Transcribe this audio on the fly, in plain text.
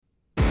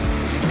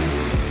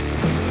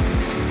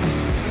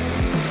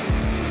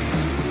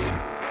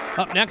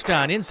Up next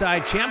on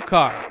Inside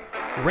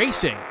ChampCar,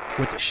 racing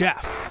with the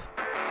chef.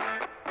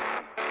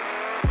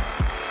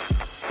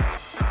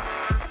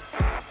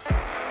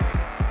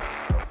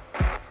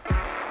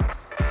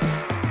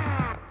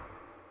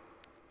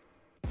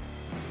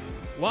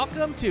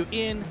 Welcome to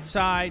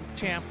Inside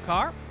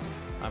ChampCar.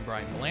 I'm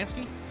Brian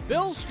Molansky.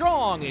 Bill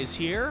Strong is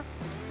here,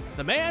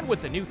 the man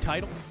with the new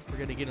title. We're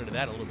going to get into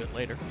that a little bit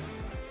later.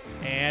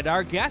 And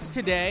our guest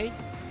today,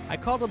 I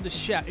called him the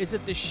chef. Is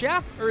it the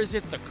chef or is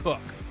it the cook?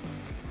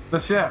 The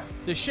chef.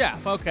 The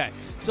chef, okay.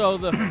 So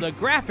the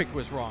graphic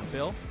was wrong,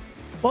 Bill.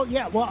 Well,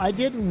 yeah, I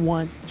didn't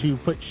want to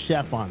put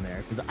chef on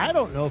there because I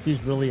don't know if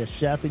he's really a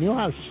chef. And you know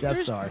how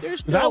chefs are.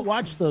 Because I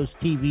watch those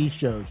TV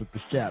shows with the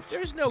chefs.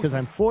 Because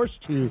I'm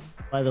forced to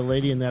by the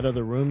lady in that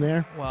other room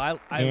there. Well,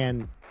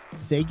 and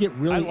they get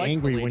really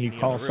angry when you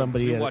call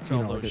somebody. You watch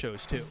all those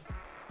shows too.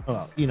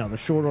 Well, the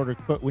short order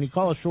cook. When you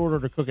call a short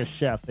order cook a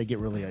chef, they get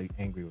really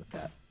angry with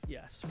that.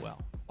 Yes, well,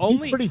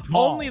 he's pretty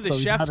tall, only the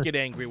chefs get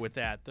angry with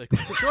that. The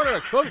short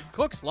order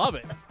cooks love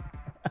it.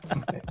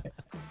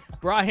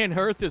 Brian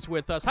Hirth is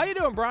with us. How you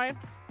doing, Brian?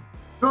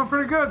 Doing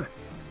pretty good.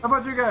 How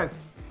about you guys?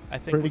 I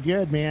think pretty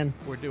good, man.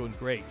 We're doing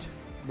great.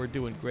 We're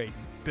doing great.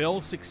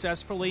 Bill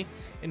successfully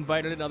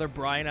invited another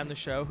Brian on the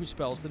show who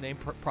spells the name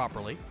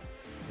properly.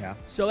 Yeah.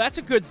 So that's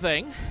a good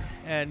thing.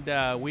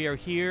 And we are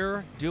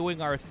here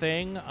doing our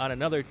thing on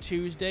another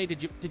Tuesday.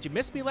 Did you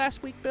miss me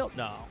last week, Bill?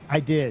 No. I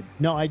did.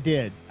 No, I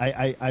did.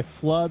 I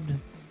flubbed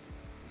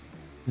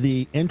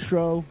the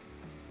intro.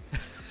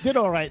 Did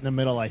all right in the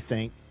middle, I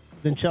think.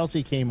 Then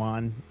Chelsea came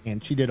on,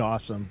 and she did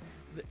awesome.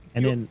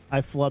 And then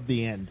I flubbed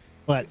the end.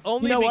 But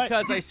only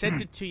because I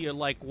sent it to you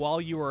like while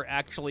you were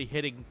actually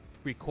hitting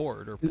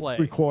record or play.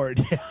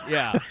 Record.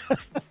 Yeah.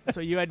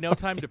 So you had no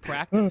time to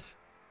practice?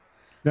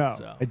 No,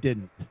 I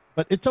didn't.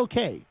 But it's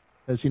okay.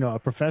 Because, a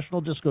professional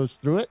just goes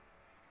through it,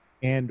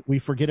 and we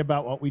forget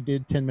about what we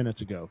did 10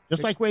 minutes ago.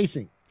 Just like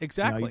racing.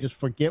 Exactly. You just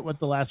forget what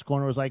the last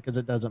corner was like because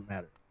it doesn't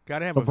matter. Got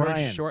to have a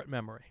very short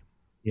memory.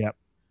 Yep.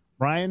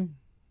 Brian,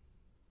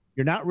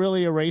 you're not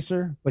really a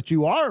racer, but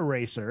you are a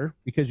racer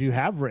because you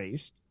have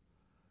raced.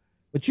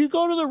 But you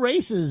go to the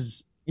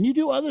races and you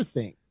do other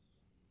things.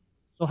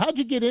 So how'd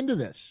you get into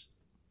this?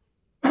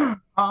 7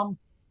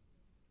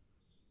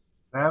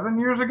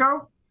 years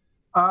ago,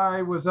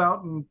 I was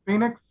out in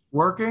Phoenix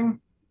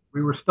working.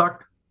 We were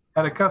stuck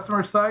at a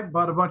customer site,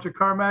 bought a bunch of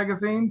car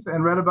magazines,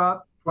 and read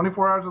about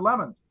 24 Hours of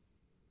Lemons.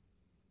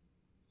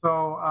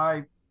 So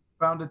I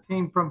found a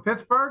team from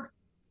Pittsburgh,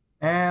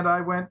 and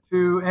I went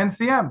to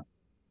NCM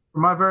for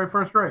my very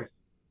first race.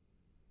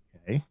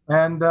 Okay.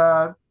 And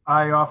I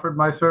offered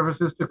my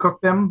services to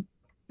cook them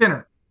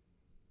dinner.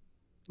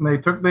 And they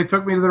took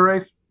me to the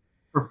race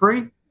for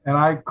free, and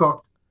I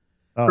cooked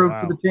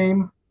for the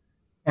team.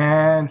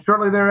 And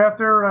shortly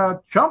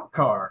thereafter,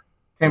 ChampCar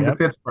came to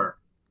Pittsburgh.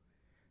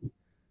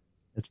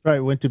 That's right.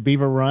 Went to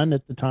Beaver Run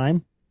at the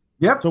time.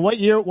 Yep. So what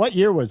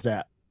year was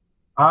that?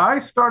 I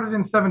started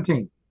in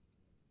 17.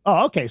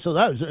 Oh, okay. So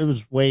it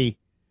was way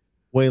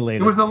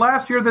later. It was the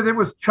last year that it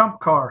was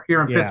ChampCar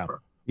here in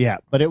Pittsburgh. Yeah,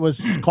 but it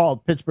was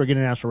called Pittsburgh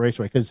International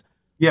Raceway because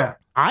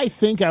I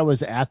think I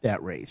was at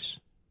that race.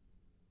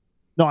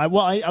 No, I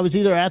was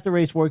either at the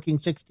race working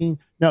 16.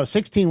 No,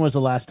 16 was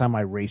the last time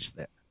I raced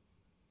there.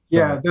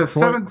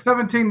 So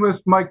 17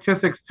 was Mike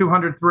Chiswick's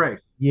 200th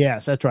race.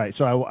 Yes, that's right.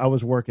 So I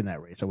was working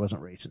that race. I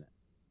wasn't racing it.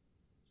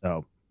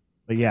 So,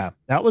 but yeah,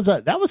 that was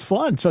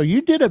fun. So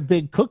you did a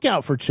big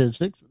cookout for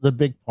Chiswick, the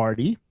big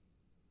party,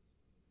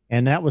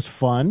 and that was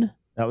fun.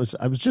 I was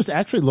just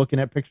actually looking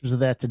at pictures of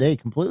that today.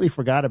 Completely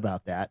forgot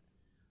about that.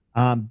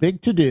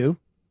 Big to do,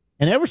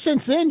 and ever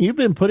since then, you've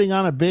been putting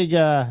on a big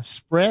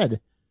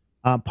spread,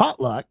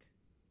 potluck.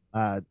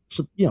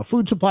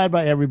 Food supplied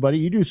by everybody.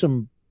 You do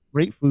some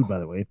great food, by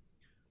the way,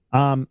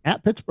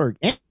 at Pittsburgh,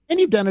 and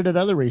you've done it at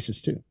other races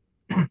too.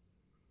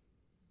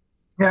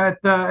 Yeah,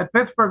 at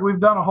Pittsburgh, we've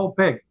done a whole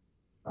pig.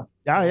 Oh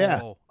yeah.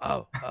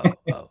 Oh.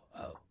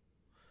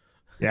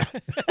 Yeah.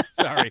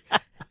 Sorry.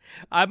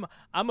 I'm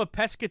a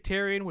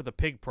pescatarian with a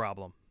pig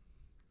problem.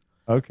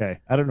 Okay.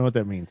 I don't know what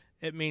that means.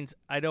 It means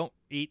I don't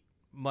eat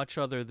much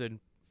other than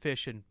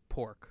fish and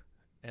pork.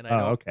 And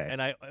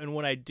okay. And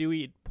when I do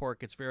eat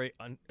pork, it's very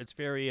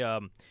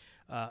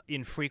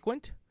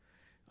infrequent.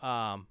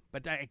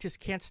 But I just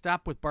can't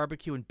stop with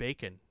barbecue and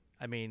bacon.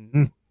 I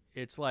mean,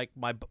 it's like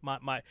my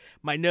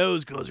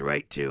nose goes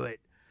right to it.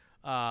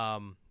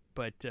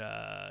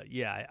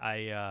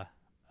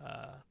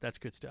 That's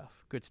good stuff.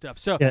 Good stuff.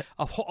 So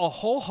a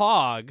whole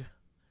hog.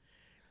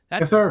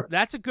 That's a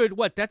good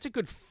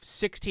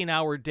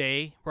 16-hour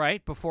day,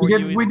 right?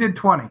 We did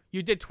 20.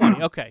 You did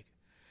 20. Okay.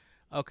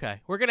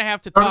 We're gonna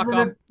have to talk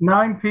at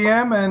 9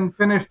 p.m. and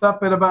finished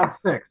up at about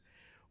 6.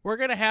 We're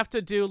gonna have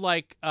to do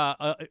like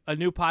a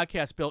new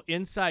podcast, Bill,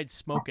 Inside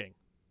Smoking.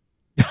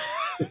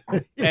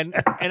 and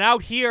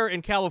out here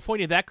in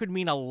California, that could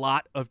mean a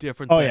lot of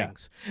different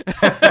things.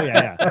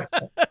 Yeah.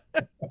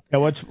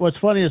 What's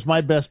funny is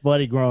my best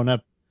buddy growing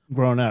up,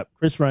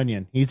 Chris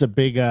Runyon. He's a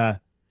big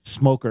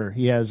smoker.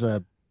 He has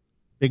a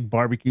big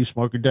barbecue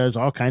smoker. Does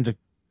all kinds of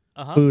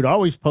food,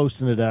 always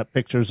posting it up,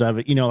 pictures of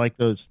it, like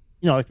those,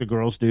 like the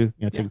girls do,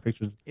 taking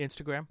pictures.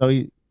 Instagram. So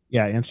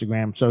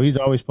Instagram. So he's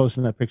always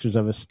posting up pictures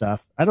of his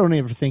stuff. I don't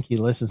even think he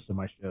listens to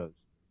my shows,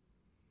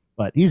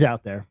 but he's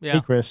out there. Yeah.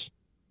 Hey, Chris.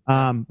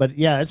 But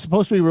yeah, it's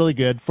supposed to be really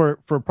good. For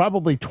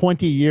probably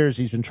 20 years,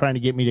 he's been trying to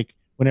get me to,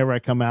 whenever I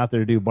come out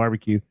there to do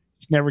barbecue,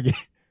 it's never get.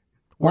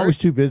 We're always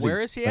too busy.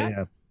 Where is he at?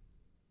 Yeah,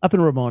 up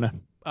in Ramona.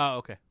 Oh,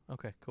 okay.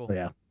 Okay, cool. So,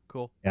 yeah.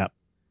 Cool. Yeah.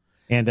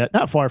 And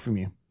not far from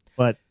you,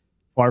 but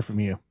far from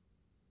you.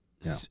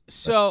 Yeah.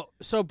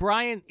 So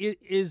Brian,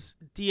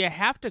 do you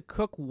have to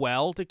cook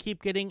well to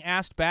keep getting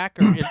asked back,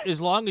 or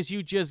as long as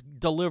you just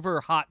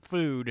deliver hot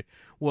food,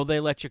 will they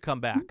let you come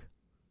back?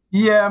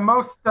 Yeah,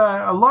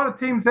 a lot of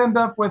teams end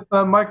up with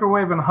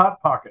microwave and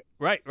hot pockets.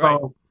 Right.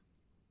 So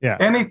yeah,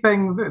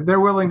 anything they're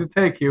willing to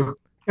take you.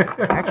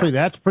 Actually,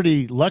 that's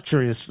pretty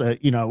luxurious.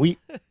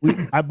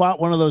 I bought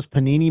one of those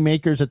panini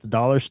makers at the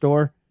dollar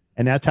store,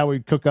 and that's how we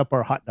cook up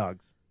our hot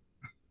dogs.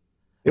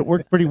 It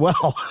worked pretty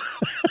well.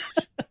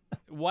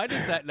 Why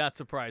does that not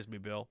surprise me,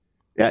 Bill?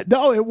 Yeah,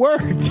 no, it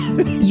worked.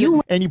 And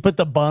you put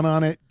the bun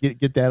on it,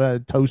 get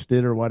that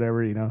toasted or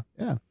whatever,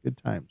 Yeah, good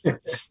times.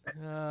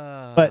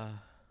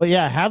 But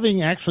yeah,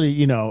 having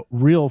actually,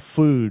 real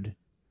food.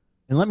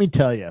 And let me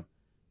tell you,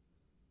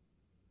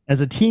 as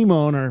a team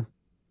owner,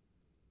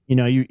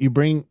 you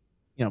bring,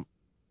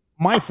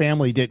 my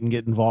family didn't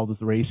get involved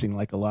with racing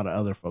like a lot of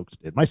other folks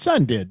did. My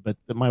son did, but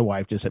my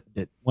wife just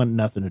wanted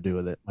nothing to do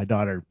with it. My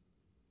daughter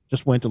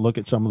just went to look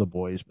at some of the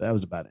boys, but that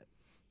was about it.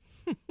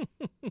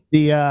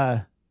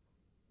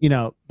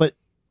 But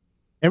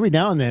every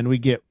now and then we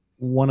get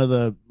one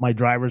of my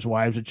driver's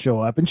wives would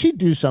show up and she'd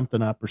do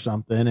something up or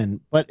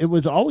something. But it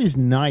was always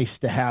nice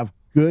to have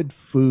good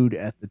food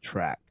at the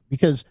track,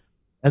 because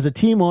as a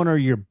team owner,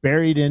 you're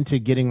buried into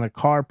getting the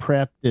car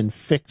prepped and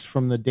fixed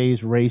from the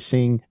day's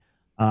racing,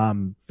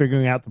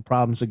 figuring out the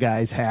problems the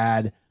guys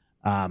had.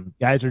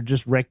 Guys are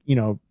just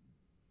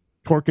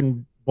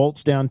torquing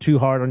bolts down too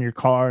hard on your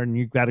car, and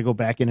you've got to go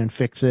back in and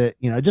fix it.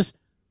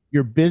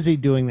 You're busy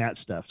doing that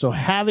stuff. So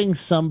having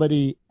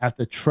somebody at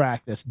the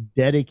track that's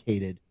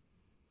dedicated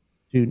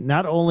to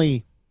not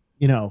only,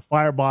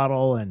 fire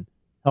bottle and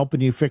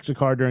helping you fix a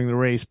car during the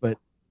race, but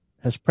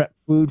has prepped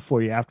food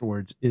for you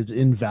afterwards is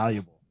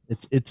invaluable.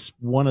 It's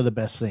one of the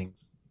best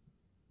things.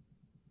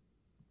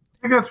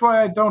 I think that's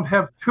why I don't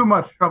have too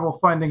much trouble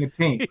finding a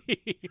team.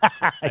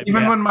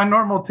 Even when my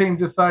normal team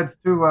decides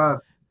to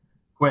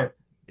quit.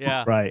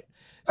 Yeah. Right.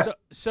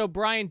 So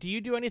Brian, do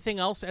you do anything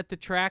else at the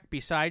track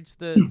besides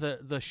the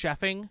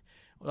chefing,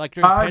 like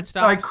during pit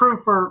stops?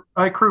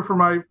 I crew for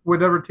my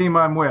whatever team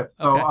I'm with.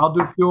 So Okay. I'll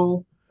do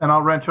fuel and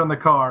I'll wrench on the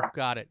car.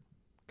 Got it.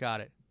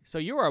 So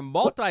you are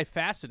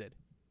multifaceted.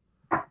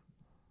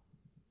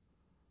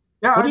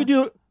 Yeah.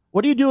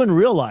 What do you do in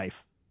real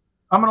life?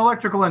 I'm an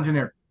electrical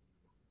engineer.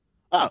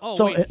 Oh,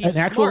 so wait, an he's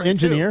actual smart,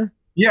 engineer? too.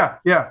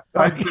 Yeah.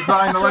 I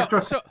design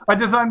I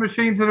design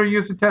machines that are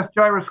used to test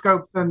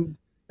gyroscopes and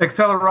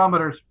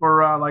accelerometers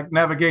for like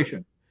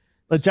navigation.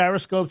 The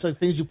gyroscopes are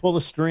things you pull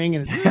the string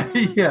and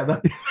Yeah.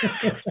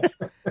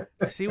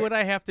 See what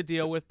I have to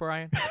deal with,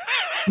 Brian?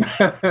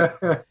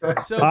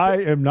 So I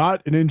am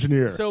not an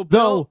engineer. So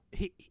Bill,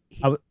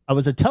 I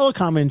was a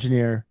telecom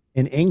engineer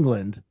in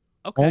England,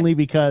 okay. only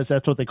because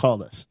that's what they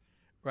called us.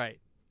 Right.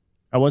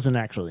 I wasn't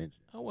actually an engineer.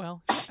 Oh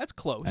well, that's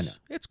close. I know.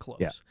 It's close.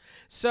 Yeah.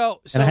 So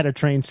and I had a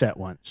train set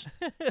once.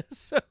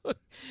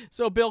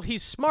 so Bill,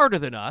 he's smarter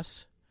than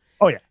us.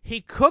 Oh yeah.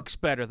 He cooks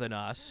better than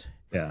us.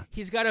 Yeah.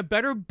 He's got a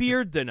better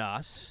beard than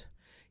us.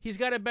 He's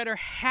got a better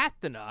hat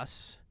than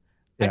us.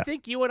 Yeah. I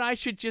think you and I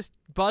should just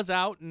buzz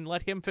out and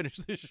let him finish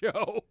the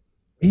show.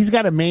 He's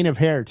got a mane of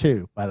hair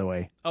too, by the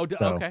way. Oh,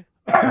 So, okay.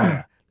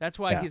 Yeah. That's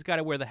why Yeah. he's got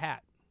to wear the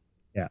hat.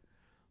 Yeah.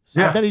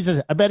 So, I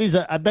bet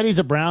he's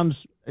a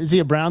Browns. Is he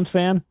a Browns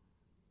fan?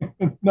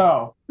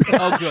 No.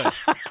 Oh, good.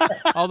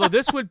 Although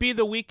this would be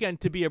the weekend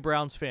to be a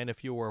Browns fan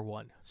if you were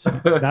one. So,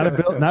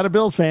 Not a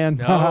Bills fan.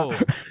 no.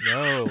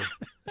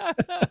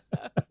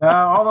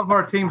 All of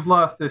our teams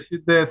lost this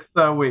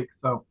week.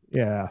 So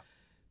Yeah.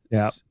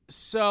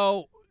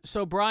 So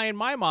Brian,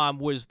 my mom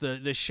was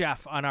the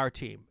chef on our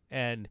team,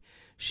 and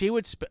she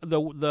would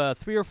the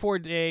 3 or 4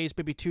 days,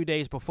 maybe 2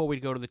 days before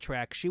we'd go to the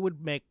track, she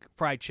would make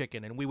fried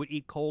chicken, and we would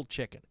eat cold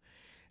chicken.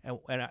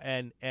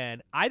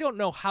 And I don't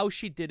know how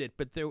she did it,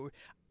 but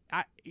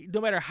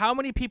no matter how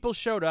many people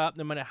showed up,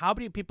 no matter how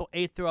many people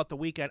ate throughout the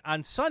weekend,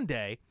 on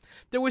Sunday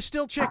there was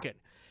still chicken.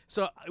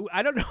 So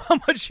I don't know how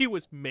much she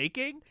was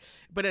making,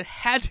 but it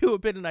had to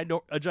have been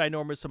a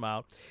ginormous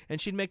amount.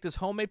 And she'd make this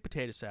homemade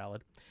potato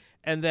salad,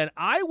 and then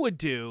I would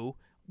do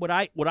what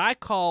I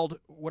called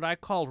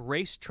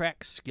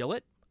racetrack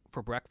skillet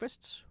for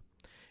breakfasts.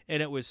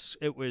 And it was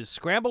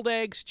scrambled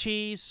eggs,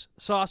 cheese,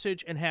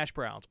 sausage, and hash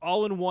browns,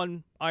 all in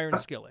one iron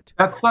skillet.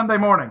 That's Sunday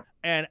morning.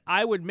 And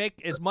I would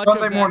make as much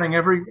Sunday of that. morning,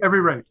 every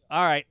race.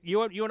 All right,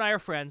 you and I are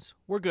friends.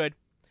 We're good.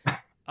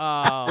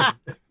 Yeah,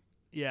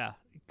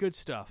 good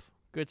stuff.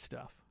 Good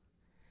stuff.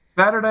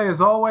 Saturday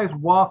is always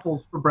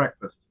waffles for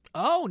breakfast.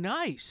 Oh,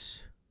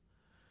 nice.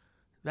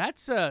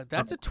 That's a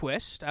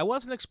twist. I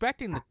wasn't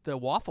expecting the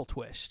waffle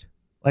twist.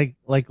 Like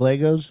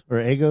Legos or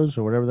Egos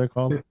or whatever they're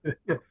called.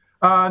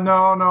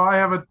 No. I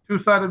have a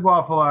 2-sided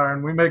waffle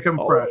iron. We make them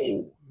fresh.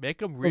 Make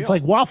them real. It's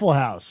like Waffle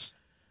House,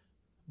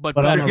 but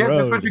on better. the road.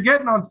 That's what you're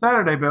getting on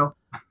Saturday, Bill.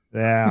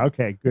 Yeah.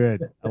 Okay.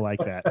 Good. I like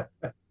that.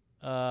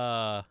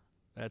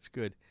 That's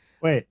good.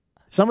 Wait.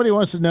 Somebody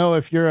wants to know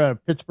if you're a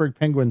Pittsburgh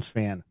Penguins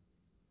fan.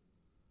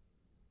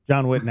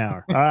 John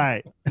Wittenauer. All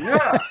right.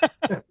 Yeah.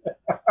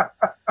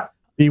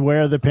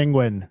 Beware the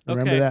penguin.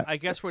 Remember that? I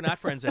guess we're not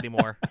friends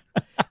anymore.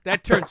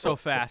 That turned so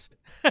fast.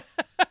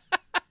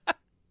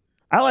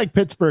 I like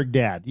Pittsburgh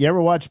Dad. You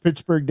ever watch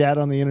Pittsburgh Dad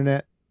on the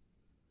internet?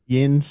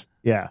 Yins?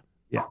 Yeah.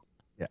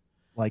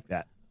 Like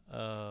that.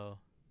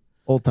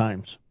 Old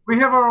times. We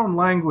have our own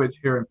language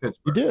here in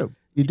Pittsburgh.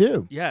 You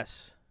do.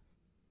 Yes.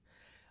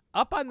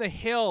 Up on the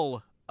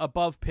hill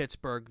above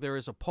Pittsburgh, there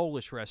is a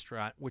Polish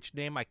restaurant, which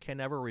name I can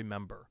never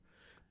remember.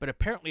 But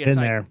apparently it's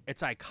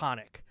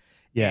iconic.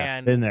 Yeah,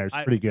 and been there. It's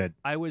pretty good.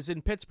 I was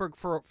in Pittsburgh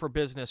for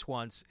business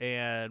once,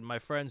 and my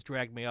friends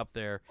dragged me up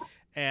there,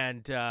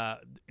 and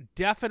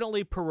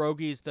definitely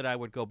pierogies that I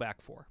would go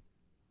back for.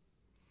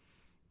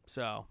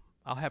 So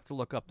I'll have to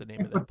look up the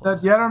name of that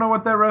place. I don't know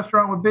what that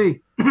restaurant would be.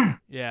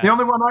 Yeah, the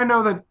only one I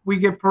know that we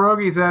get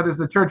pierogies at is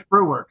the Church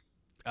Brew Works.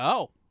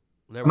 Oh,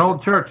 an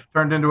old church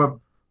turned into a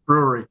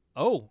brewery.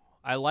 Oh,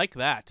 I like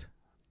that.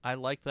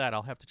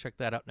 I'll have to check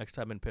that out next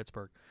time in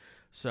Pittsburgh.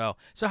 So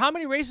how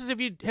many races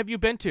have you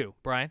been to,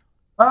 Brian?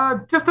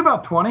 Just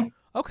about 20.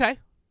 Okay.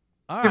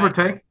 All Give right.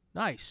 or take.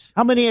 Nice.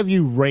 How many have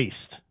you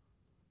raced?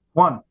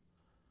 1.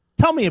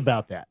 Tell me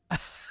about that.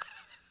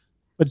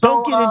 But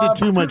don't get into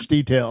too much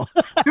detail.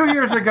 2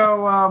 years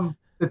ago,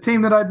 the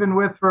team that I'd been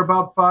with for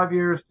about 5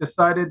 years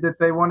decided that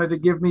they wanted to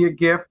give me a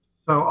gift.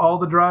 So all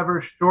the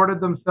drivers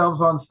shorted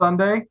themselves on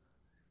Sunday,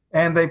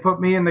 and they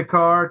put me in the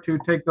car to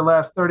take the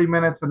last 30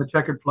 minutes in the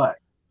checkered flag.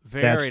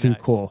 That's too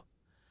cool.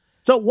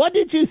 So what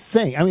did you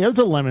think? I mean, it was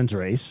a Lemons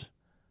race.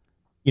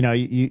 You know,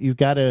 you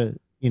got to,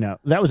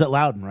 that was at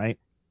Loudon, right?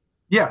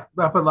 Yeah,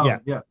 up at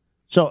Loudon, yeah.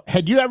 So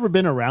had you ever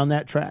been around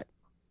that track?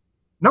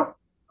 Nope.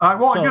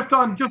 Just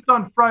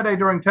on Friday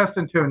during test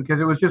and tune, because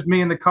it was just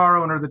me and the car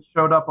owner that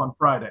showed up on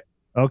Friday.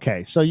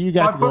 Okay, so you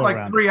got to go around. I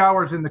put like 3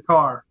 hours in the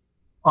car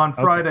on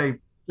Friday,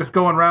 just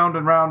going round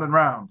and round and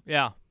round.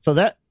 Yeah.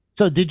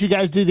 So did you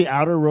guys do the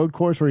outer road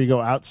course where you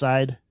go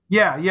outside?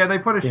 Yeah. They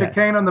put a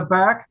chicane on the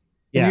back,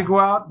 and you go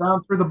out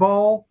down through the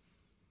bowl,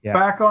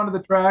 back onto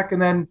the track,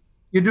 and then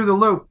you do the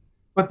loop.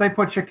 But they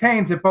put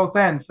chicanes at both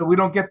ends, so we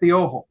don't get the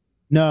oval.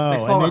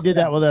 No, and they did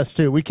that with us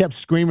too. We kept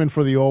screaming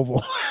for the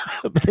oval,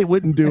 but they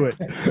wouldn't do it.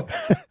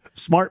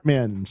 Smart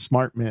men.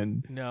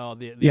 No,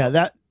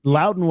 that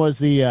Loudon was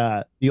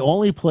the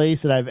only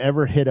place that I've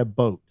ever hit a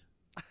boat.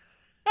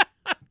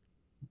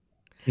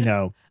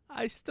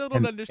 I still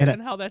don't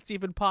understand how that's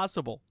even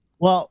possible.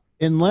 Well,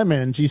 in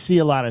Lemons, you see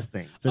a lot of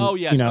things. And,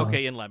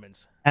 in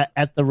Lemons.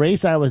 At the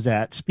race I was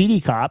at, Speedy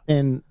Cop,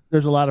 and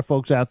there's a lot of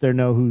folks out there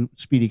know who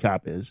Speedy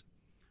Cop is.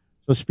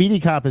 So Speedy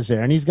Cop is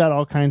there, and he's got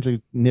all kinds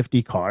of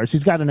nifty cars.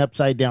 He's got an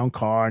upside-down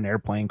car, an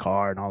airplane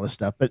car, and all this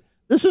stuff. But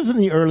this was in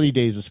the early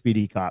days of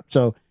Speedy Cop.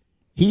 So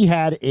he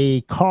had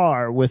a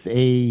car with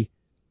a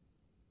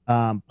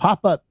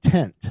pop-up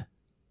tent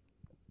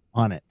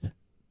on it.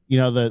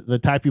 The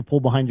type you pull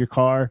behind your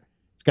car.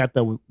 It's got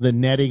the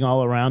netting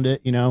all around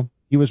it,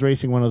 He was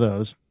racing one of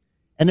those.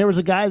 And there was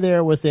a guy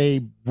there with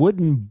a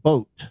wooden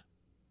boat.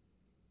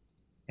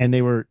 And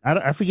they were,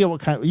 I forget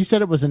what kind. You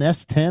said it was an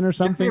S10 or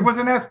something? It was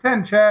an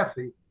S10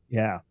 chassis.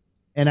 Yeah.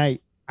 And I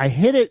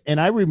hit it,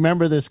 and I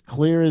remember this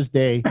clear as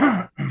day,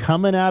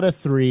 coming out of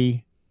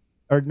 3,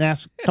 or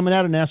coming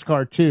out of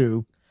NASCAR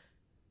 2.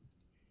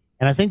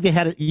 And I think they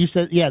had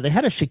they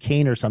had a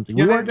chicane or something.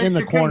 We weren't in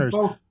the corners.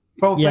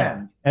 Both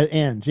ends. At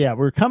ends. Yeah. We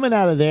were coming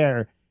out of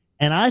there,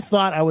 and I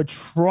thought I would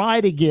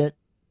try to get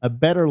a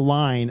better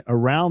line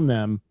around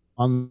them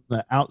on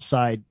the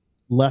outside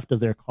left of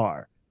their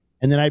car.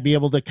 And then I'd be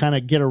able to kind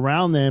of get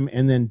around them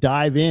and then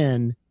dive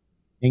in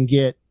and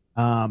get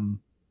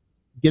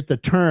the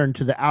turn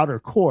to the outer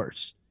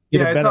course,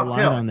 get a better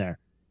line on there.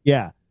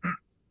 Yeah.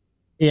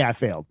 Yeah, I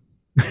failed.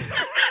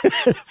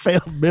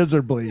 Failed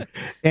miserably.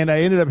 And I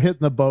ended up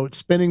hitting the boat,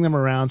 spinning them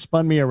around,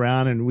 spun me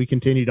around, and we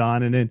continued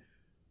on. And then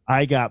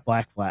I got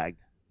black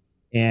flagged.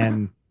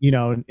 And,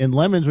 in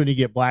Lemons, when you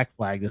get black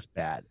flagged, it's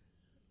bad.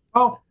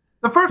 Oh,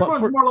 the first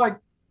one's more like,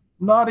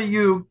 naughty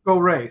you, go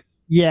race.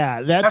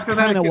 Yeah, that's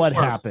kind of what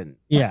happened.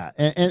 Yeah,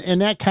 and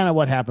that kind of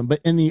what happened.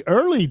 But in the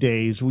early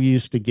days, we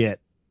used to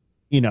get,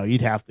 you'd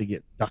have to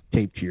get duct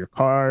tape to your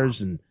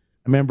cars. And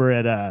I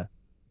remember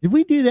did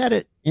we do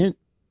that in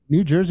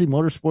New Jersey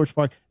Motorsports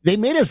Park? They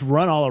made us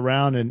run all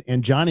around,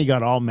 and Johnny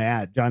got all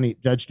mad. Johnny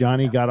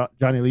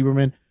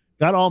Lieberman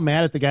got all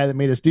mad at the guy that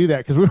made us do that,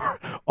 because we were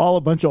all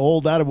a bunch of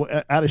old, out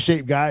of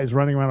shape guys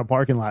running around a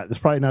parking lot. It's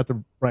probably not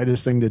the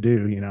brightest thing to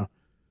do,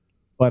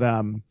 But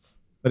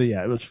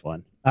yeah, it was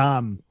fun.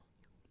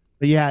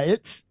 But yeah,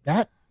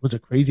 that was a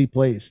crazy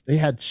place. They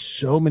had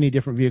so many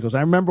different vehicles. I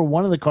remember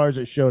one of the cars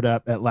that showed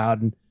up at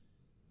Loudon,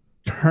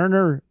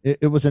 Turner.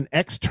 It was an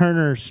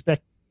ex-Turner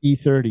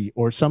E30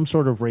 or some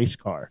sort of race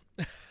car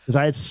because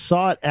I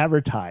saw it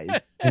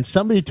advertised and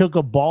somebody took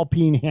a ball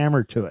peen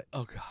hammer to it.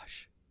 Oh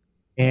gosh.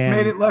 And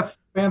made it less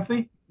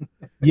fancy.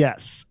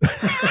 Yes.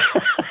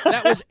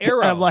 That was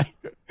Arrow. I'm like,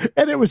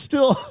 and it was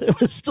still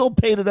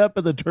painted up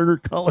in the Turner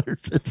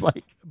colors. It's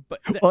like,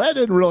 well, that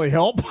didn't really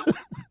help.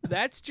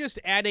 That's just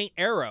adding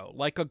Arrow,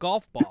 like a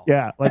golf ball.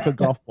 Yeah, like a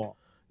golf ball.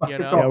 You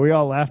know? Yeah, we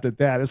all laughed at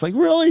that. It's like,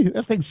 really?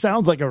 That thing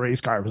sounds like a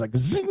race car. It was like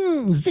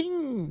zing,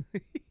 zing.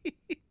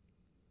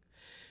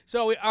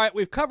 So, all right,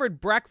 we've covered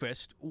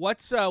breakfast.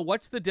 What's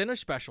the dinner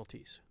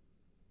specialties?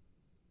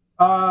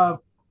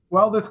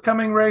 Well, this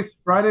coming race,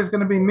 Friday is going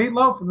to be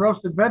meatloaf and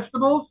roasted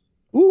vegetables.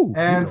 Ooh,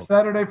 and meatloaf.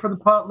 Saturday for the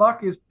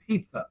potluck is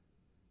pizza.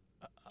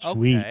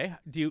 Sweet. Okay.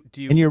 Do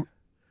you? And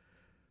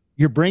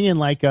you're bringing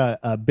like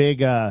a big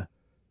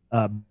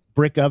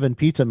brick oven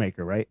pizza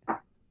maker, right?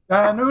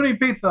 Nudie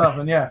pizza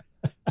oven, yeah.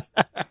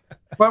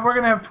 But we're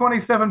going to have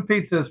 27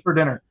 pizzas for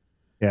dinner.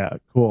 Yeah,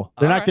 cool.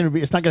 They're All not right. going to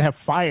be. It's not going to have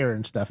fire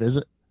and stuff, is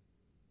it?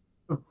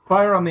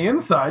 Fire on the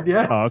inside,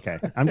 yeah. Oh, okay.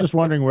 I'm just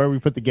wondering where we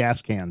put the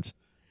gas cans.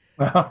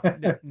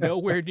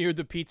 Nowhere near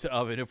the pizza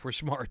oven if we're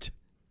smart.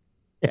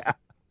 Yeah.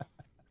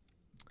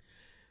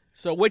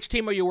 So, which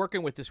team are you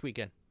working with this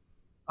weekend?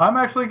 I'm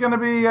actually going to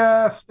be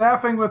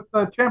staffing with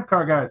the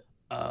ChampCar guys.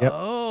 Yep.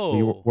 Oh,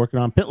 We were working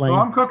on pit lane. So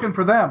I'm cooking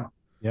for them.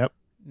 Yep.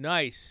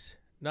 nice.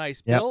 Yep.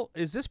 Bill,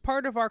 is this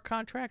part of our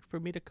contract for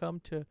me to come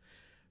to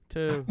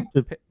To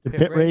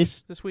pit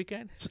race. this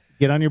weekend?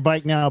 Get on your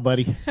bike now,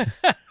 buddy.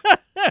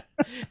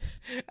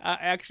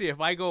 Actually, if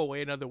I go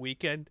away another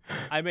weekend,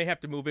 I may have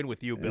to move in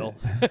with you, Bill.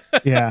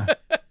 Yeah.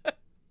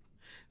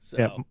 So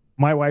Yeah.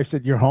 My wife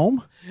said, "You're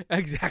home."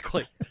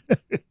 exactly.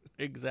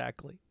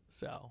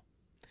 So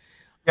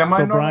Yeah, my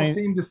So, normal Brian-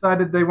 team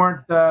decided they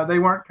weren't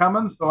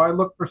coming, so I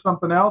looked for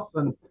something else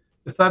and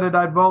decided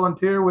I'd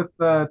volunteer with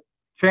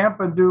Champ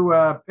and do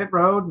pit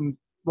road and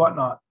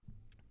whatnot.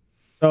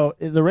 So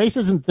the race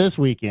isn't this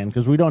weekend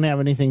because we don't have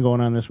anything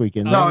going on this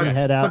weekend. No, Then we it's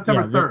head out.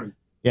 September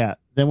Yeah, 30.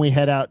 then we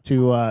head out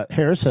to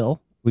Harris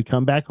Hill. We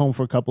come back home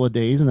for a couple of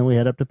days, and then we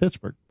head up to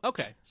Pittsburgh.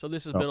 okay, so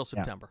this is Oh, middle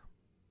yeah. September.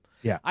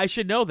 Yeah. I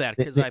should know that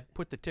because They- I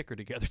put the ticker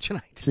together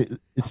tonight.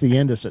 It's the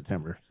end of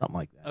September, something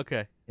like that.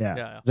 Okay. Yeah.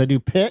 Yeah. 'Cause I do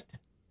pit,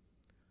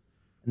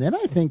 and then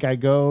I think I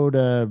go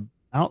to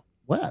out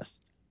west.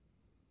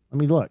 Let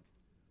me look.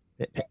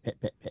 Pit.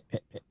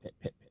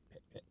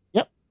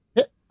 Yep,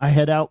 pit. I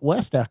head out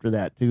west after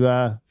that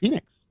to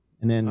Phoenix,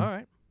 and then All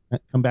right.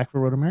 come back for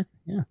Road America.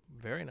 Yeah,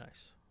 Very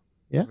nice.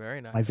 Yeah. Very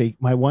nice.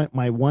 my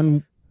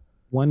one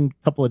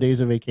couple of days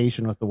of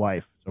vacation with the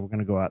wife. So we're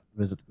gonna go out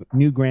and visit the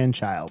new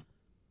grandchild.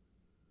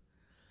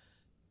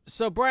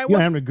 So Brian, You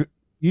what,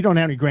 don't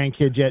have any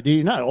grandkids yet, do you?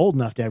 You're not old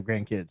enough to have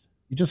grandkids.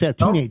 You just have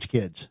Nope. teenage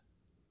kids.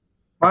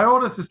 My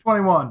oldest is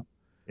 21.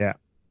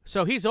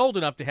 so he's old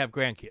enough to have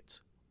grandkids.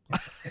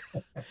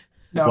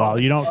 No, Well,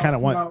 you don't kind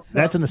of want. no,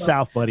 That's in the no.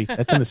 South, buddy.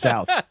 That's in the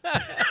South.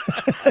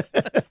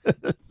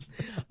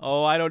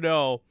 Oh, I don't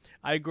know.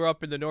 I grew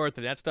up in the North,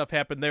 and that stuff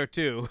happened there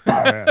too.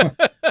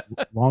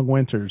 Long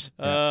winters.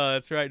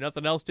 That's right.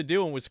 Nothing else to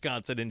do in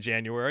Wisconsin in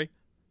January.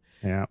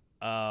 Yeah.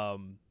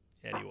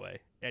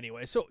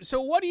 Anyway.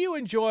 So what do you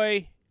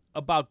enjoy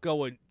about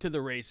going to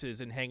the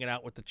races and hanging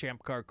out with the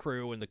ChampCar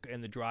crew and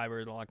the driver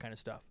and all that kind of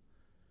stuff?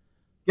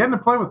 Getting to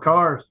play with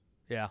cars.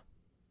 Yeah.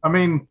 I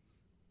mean,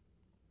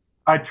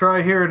 I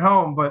try here at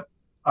home, but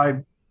I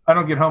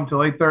don't get home till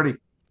 8:30,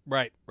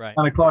 Right. 9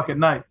 o'clock at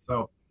night.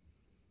 So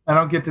I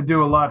don't get to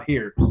do a lot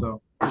here.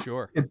 So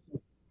Sure.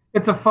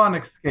 it's a fun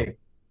escape.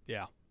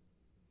 Yeah.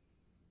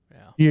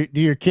 Do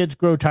your kids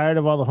grow tired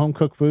of all the home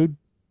cooked food?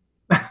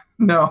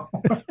 No.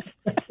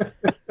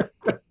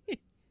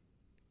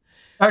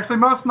 Actually,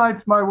 most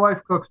nights my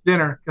wife cooks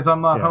dinner because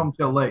I'm not Yeah. home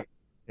till late.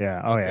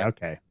 Yeah. Oh, yeah.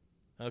 Okay.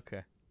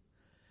 Okay.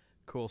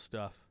 Cool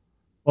stuff.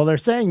 Well, they're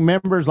saying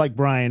members like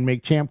Brian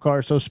make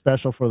ChampCar so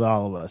special for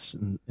all of us,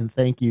 and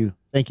thank you,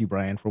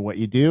 Brian, for what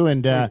you do,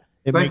 and it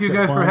Thank makes you it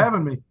guys fun. for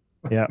having me.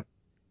 Yeah,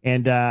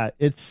 and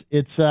it's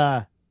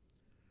oh,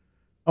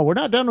 we're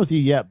not done with you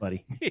yet,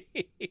 buddy.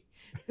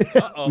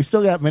 Uh-oh. We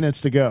still got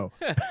minutes to go.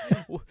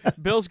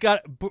 Bill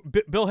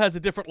has a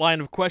different line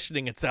of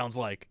questioning, it sounds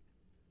like.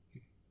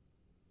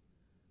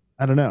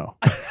 I don't know.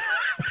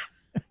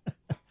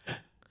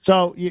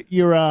 So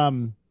you're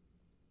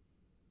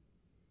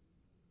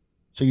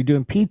so you're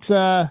doing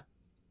pizza,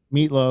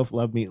 meatloaf,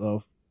 love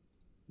meatloaf.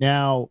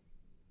 Now,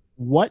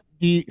 what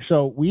do you,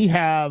 so we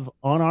have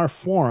on our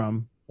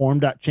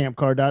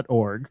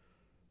forum.champcar.org,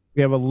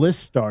 we have a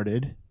list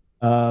started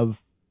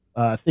of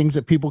things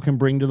that people can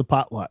bring to the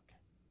potluck.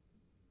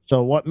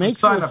 So what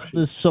makes Sign up sheet.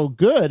 this so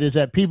good is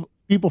that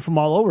people from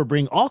all over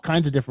bring all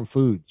kinds of different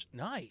foods.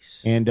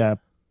 Nice. And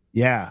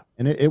yeah,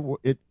 and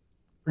it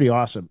pretty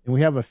awesome. And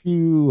we have a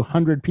few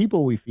hundred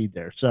people we feed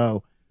there.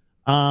 So,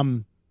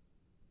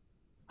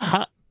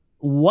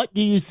 what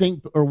do you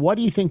think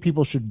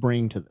people should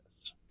bring to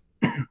this?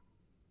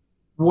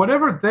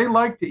 Whatever they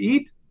like to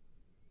eat.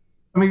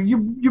 I mean,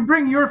 you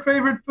bring your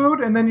favorite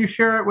food and then you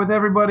share it with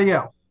everybody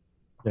else.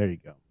 There you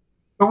go.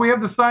 But we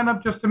have to sign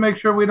up just to make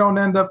sure we don't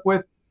end up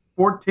with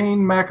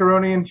 14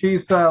 macaroni and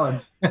cheese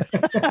salads.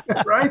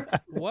 Right?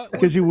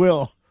 Because you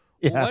will.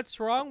 Yeah. What's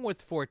wrong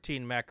with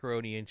 14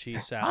 macaroni and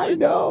cheese salads? I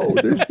know.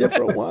 There's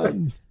different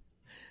ones.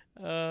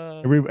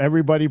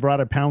 Everybody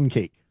brought a pound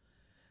cake.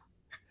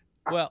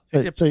 Well,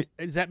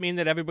 does that mean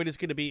that everybody's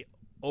going to be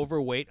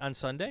overweight on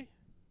Sunday?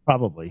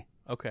 Probably.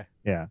 Okay.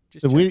 Yeah.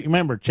 So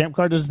remember,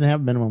 ChampCar doesn't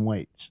have minimum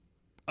weights.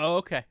 Oh,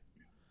 okay.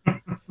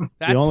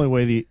 The only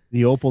way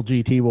the Opel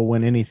GT will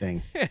win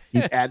anything.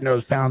 Keep adding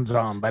those pounds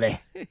on, buddy.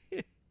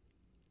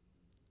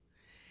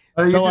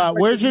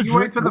 Where's your you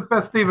wait till the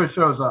Festiva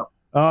shows up.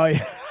 Oh,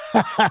 yeah.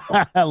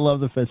 I love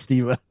the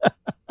Festiva.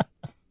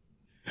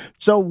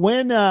 So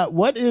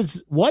what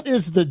is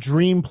the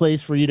dream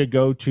place for you to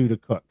go to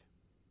cook?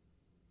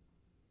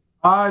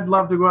 I'd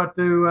love to go out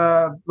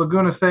to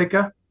Laguna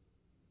Seca.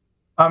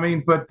 I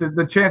mean, but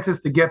the chances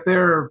to get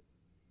there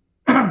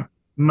are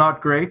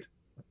not great.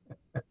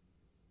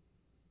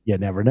 You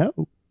never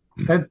know.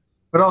 But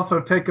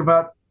also take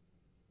about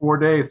 4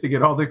 days to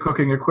get all the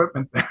cooking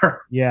equipment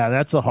there. Yeah,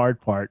 that's the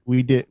hard part.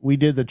 We did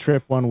the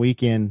trip one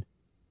weekend.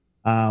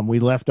 We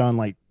left on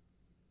like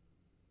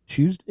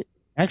Tuesday.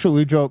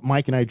 Actually,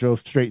 Mike and I drove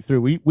straight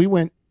through.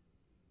 I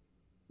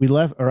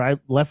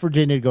left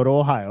Virginia to go to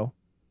Ohio.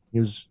 He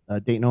was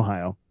Dayton,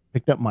 Ohio.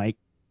 Picked up Mike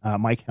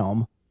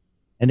Helm.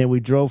 And then we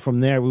drove from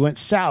there. We went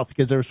south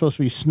because there was supposed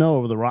to be snow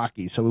over the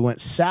Rockies. So we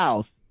went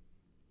south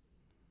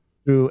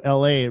through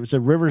LA. It was a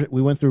river.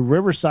 We went through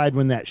Riverside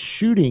when that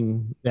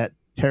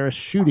terrorist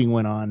shooting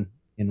went on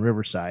in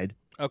Riverside.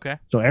 Okay.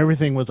 So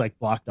everything was like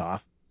blocked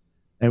off.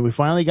 And we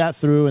finally got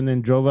through and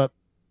then drove up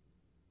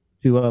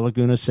to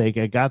Laguna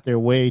Seca. Got there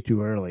way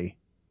too early.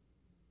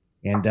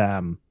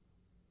 And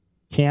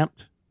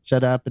camped,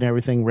 set up and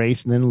everything,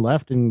 raced, and then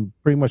left and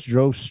pretty much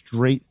drove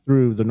straight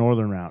through the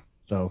northern route.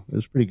 So it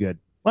was pretty good.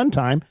 Fun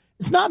time.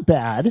 It's not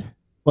bad,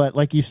 but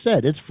like you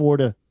said, it's 4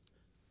 to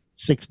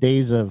 6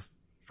 days of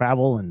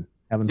travel and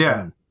having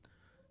fun.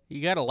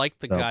 You got to like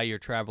the guy you're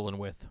traveling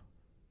with.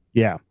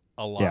 Yeah.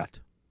 A lot.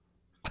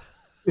 Yeah.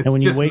 And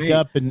when you wake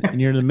up and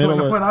you're in the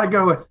middle when I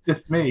go, it's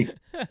just me.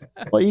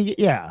 Well,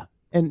 yeah.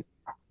 And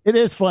it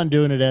is fun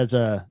doing it as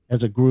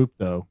a group,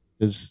 though,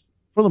 because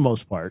for the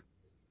most part.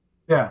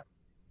 Yeah.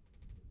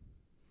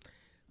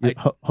 You're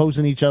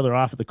hosing each other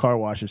off at the car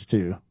washes,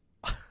 too.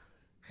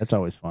 That's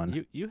always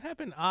fun. You have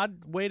an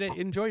odd way to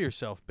enjoy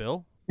yourself,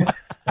 Bill.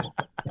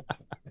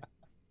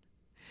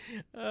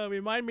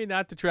 Remind me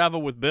not to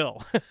travel with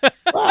Bill.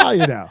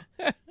 Well,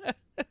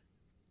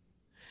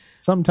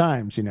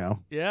 sometimes,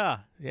 Yeah,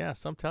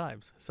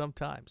 sometimes.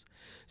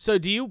 So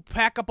do you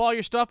pack up all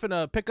your stuff in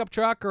a pickup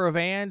truck or a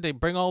van to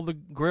bring all the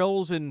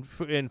grills and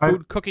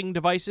food cooking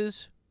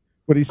devices?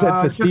 When he said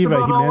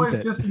Festiva, he meant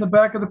it. Just in the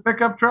back of the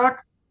pickup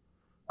truck.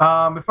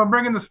 If I'm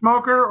bringing the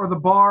smoker or the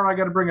bar, I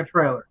got to bring a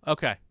trailer.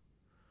 Okay.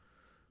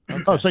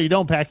 Oh, so you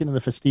don't pack into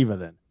the Festiva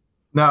then?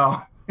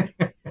 No.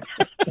 That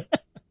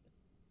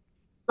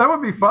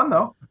would be fun,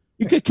 though.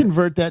 You could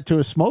convert that to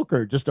a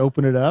smoker. Just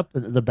open it up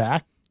at the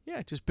back.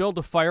 Yeah, just build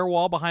a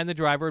firewall behind the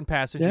driver and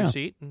passenger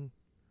seat, and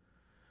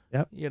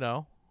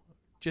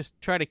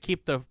just try to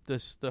keep the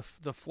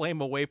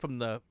flame away from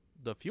the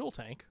fuel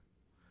tank.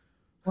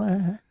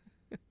 What?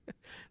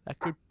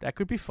 that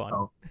could be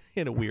fun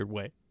in a weird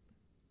way.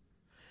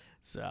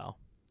 So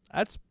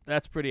that's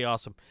pretty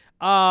awesome.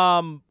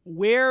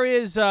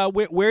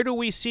 Where do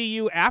we see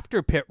you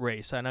after pit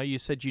race? I know you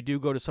said you do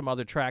go to some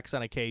other tracks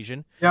on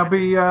occasion. Yeah, I'll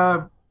be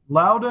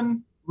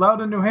Loudon,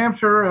 New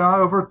Hampshire,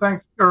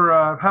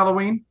 over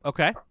Halloween.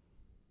 Okay.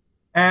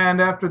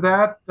 And after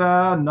that,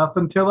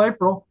 nothing till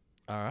April.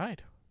 All right.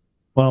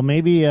 Well,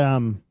 maybe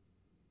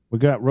we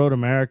got Road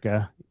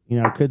America.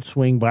 Could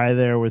swing by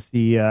there with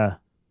the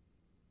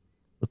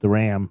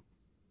Ram.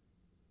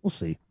 We'll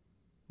see.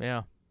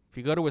 Yeah. If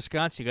you go to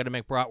Wisconsin, you got to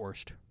make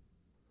bratwurst.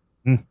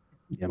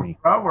 Yummy.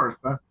 Bratwurst,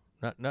 huh?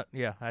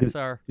 Yeah, that's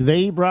our. Do they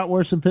eat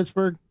bratwurst in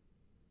Pittsburgh?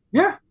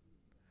 Yeah.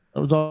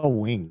 That was all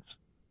wings.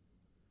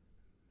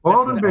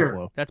 Boiled and beer.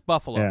 Buffalo. That's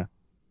Buffalo.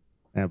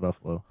 Yeah,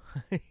 Buffalo.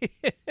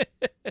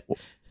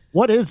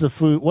 What is the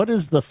food? What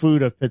is the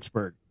food of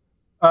Pittsburgh?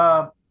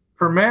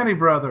 Permane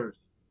Brothers.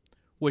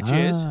 Which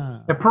is?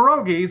 The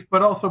pierogies,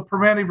 but also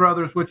Permane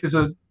Brothers, which is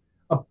a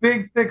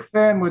big, thick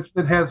sandwich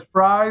that has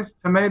fries,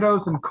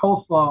 tomatoes, and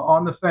coleslaw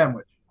on the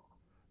sandwich.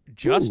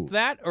 Just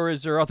that, or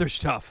is there other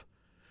stuff?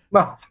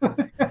 No.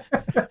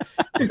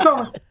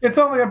 it's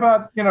only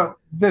about,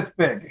 this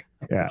big.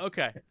 Yeah.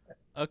 Okay.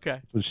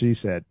 That's what she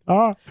said.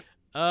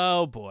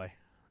 Oh, boy.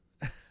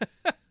 And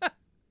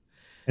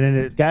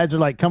then the guys are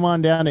like, come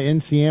on down to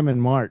NCM in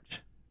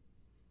March.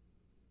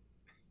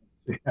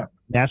 Yeah.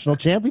 National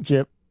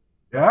Championship.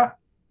 Yeah.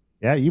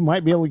 Yeah, you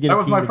might be able to get that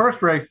was my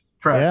first race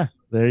track. Yeah,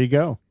 there you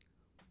go.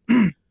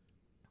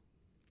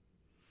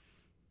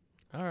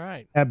 All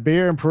right. Have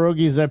beer and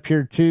pierogies up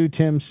here too,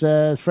 Tim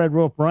says. Fred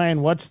Wolf,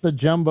 Brian, what's the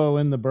jumbo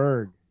in the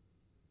Berg?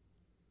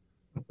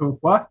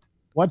 What?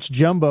 What's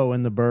jumbo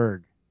in the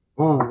Berg?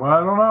 Oh,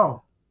 I don't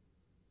know.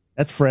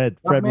 That's Fred.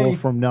 Fred Wolf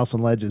from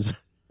Nelson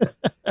Ledges.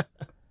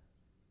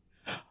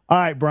 All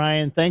right,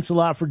 Brian, thanks a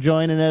lot for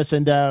joining us.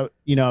 And,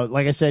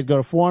 like I said, go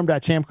to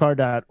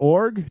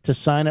forum.champcar.org to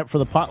sign up for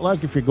the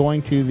potluck if you're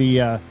going to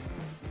the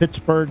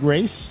Pittsburgh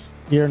race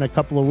here in a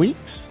couple of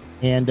weeks.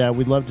 And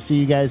we'd love to see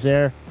you guys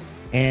there.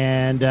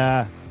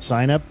 And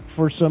sign up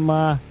for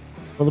for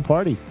the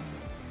party.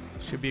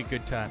 Should be a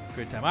good time.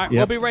 Good time. All right,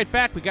 We'll be right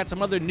back. We got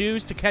some other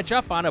news to catch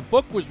up on. A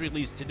book was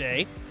released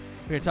today.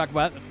 We're going to talk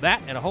about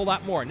that and a whole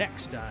lot more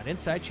next on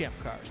Inside Champ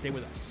Car. Stay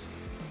with us.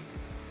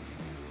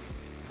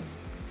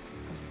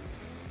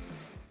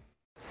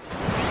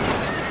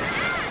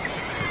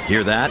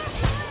 Hear that?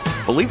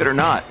 Believe it or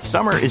not,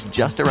 summer is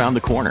just around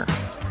the corner.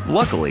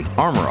 Luckily,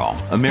 Armor All,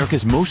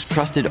 America's most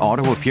trusted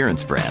auto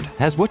appearance brand,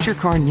 has what your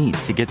car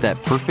needs to get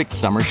that perfect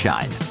summer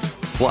shine.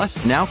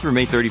 Plus, now through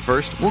May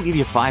 31st, we'll give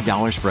you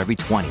 $5 for every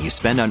 $20 you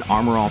spend on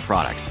Armor All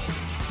products.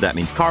 That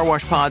means car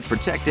wash pods,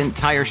 protectant,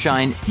 tire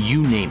shine,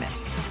 you name it.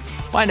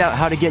 Find out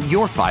how to get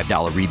your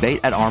 $5 rebate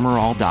at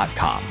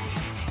armorall.com.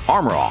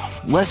 Armor All,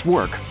 less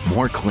work,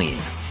 more clean.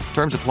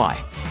 Terms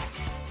apply.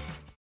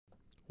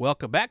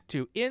 Welcome back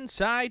to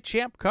Inside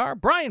Champ Car.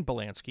 Brian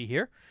Belansky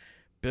here.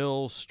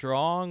 Bill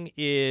Strong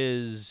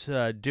is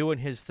doing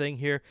his thing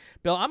here.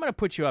 Bill, I'm going to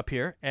put you up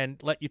here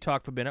and let you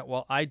talk for a minute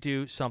while I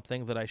do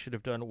something that I should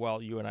have done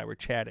while you and I were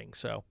chatting.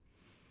 So,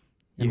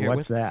 and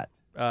what's that?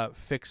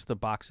 Fix the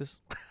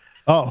boxes.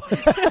 Oh.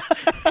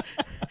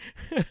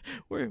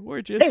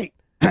 we're just... Hey,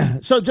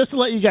 so just to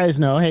let you guys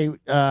know, hey,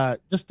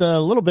 just a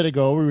little bit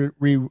ago,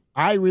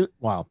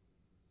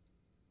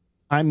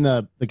 I'm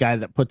the guy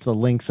that puts the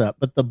links up,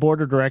 but the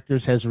board of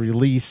directors has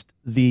released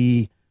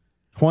the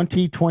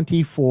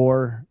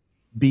 2024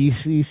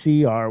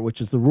 BCCR, which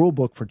is the rule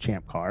book for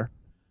ChampCar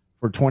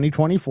for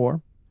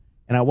 2024.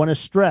 And I want to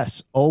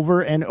stress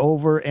over and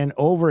over and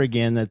over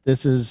again that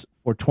this is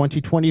for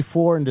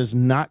 2024 and does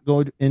not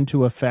go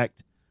into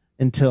effect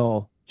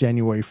until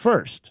January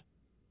 1st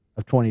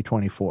of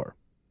 2024,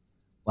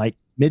 like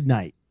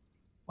midnight,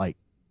 like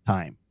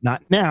time.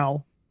 Not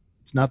now.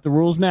 It's not the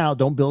rules now.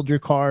 Don't build your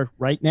car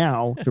right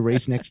now to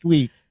race next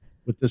week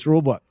with this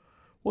rule book.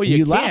 Well,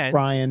 you laugh, can.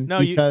 Brian,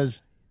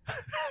 because...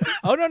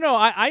 Oh, no.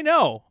 I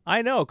know,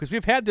 because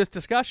we've had this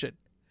discussion.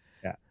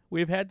 Yeah.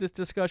 We've had this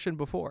discussion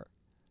before.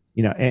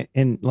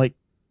 And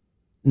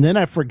then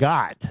I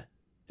forgot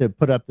to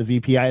put up the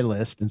VPI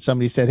list, and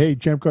somebody said, hey,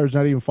 ChampCar's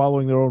not even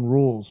following their own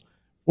rules,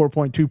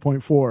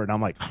 4.2.4. And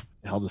I'm like, what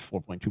the hell does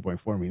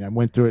 4.2.4 mean? I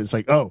went through it. It's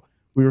like, oh,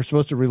 we were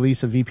supposed to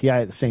release a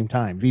VPI at the same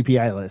time,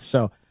 VPI list.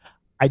 So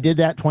I did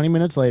that 20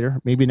 minutes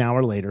later, maybe an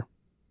hour later.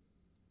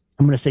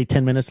 I'm going to say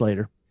 10 minutes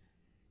later.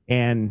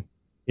 And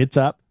it's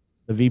up.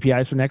 The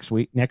VPIs for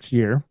next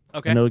year.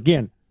 Okay. And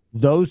again,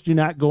 those do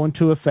not go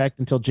into effect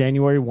until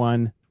January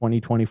 1,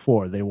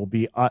 2024. They will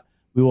be,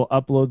 we will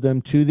upload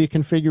them to the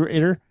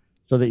configurator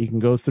so that you can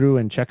go through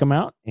and check them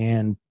out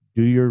and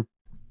do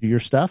your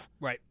stuff.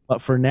 Right.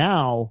 But for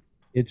now,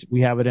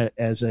 we have it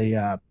as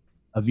a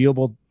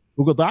viewable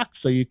Google Doc,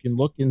 so you can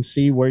look and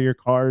see where your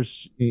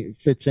cars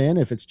fits in,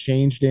 if it's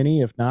changed any.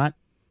 If not,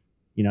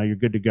 you're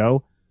good to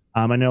go.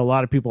 I know a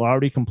lot of people are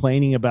already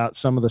complaining about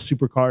some of the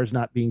supercars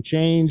not being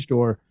changed,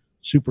 or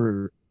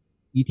super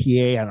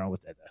ETA. I don't know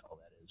what the hell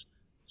that is.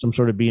 Some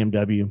sort of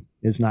BMW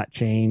is not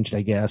changed,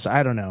 I guess.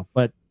 I don't know.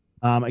 But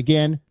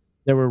again,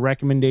 there were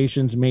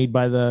recommendations made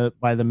by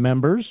the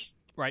members.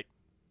 Right.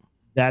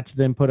 That's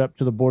then put up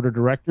to the board of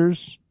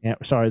directors.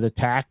 The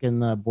TAC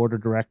and the board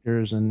of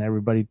directors, and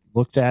everybody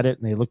looks at it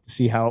and they look to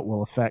see how it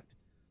will affect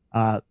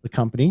the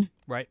company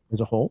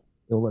as a whole.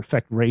 It will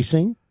affect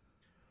racing.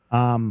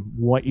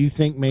 What you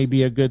think may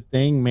be a good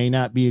thing may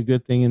not be a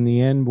good thing in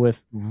the end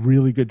with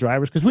really good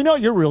drivers, because we know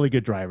you're really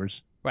good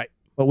drivers, right?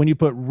 But when you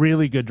put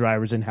really good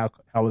drivers in, how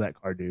will that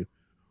car do?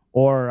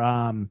 Or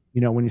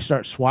when you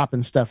start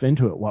swapping stuff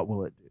into it, what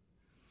will it do?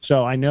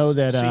 So I know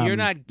that. So you're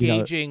not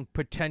gauging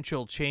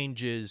potential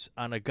changes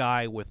on a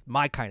guy with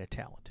my kind of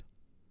talent,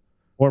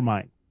 or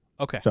mine.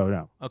 Okay. So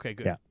no. Okay.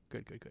 Good. Yeah.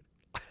 Good.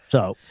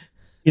 So,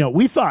 we were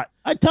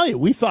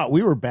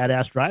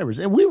badass drivers,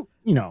 and we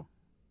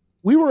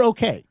were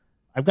okay.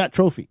 I've got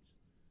trophies,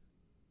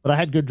 but I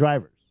had good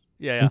drivers.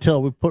 Yeah.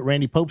 Until we put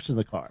Randy Popes in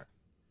the car.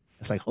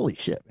 It's like, holy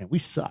shit, man, we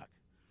suck.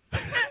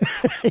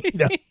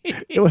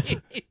 It was,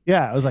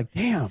 I was like,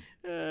 damn,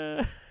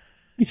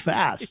 he's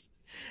fast.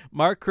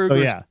 Mark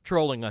Kruger's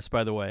trolling us,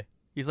 by the way.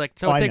 He's like,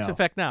 so it takes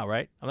effect now,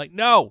 right? I'm like,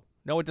 no,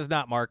 it does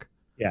not, Mark.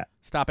 Yeah.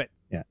 Stop it.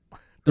 Yeah.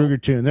 Kruger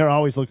tune. They're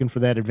always looking for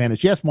that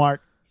advantage. Yes,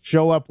 Mark,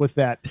 show up with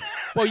that.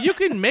 Well, you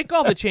can make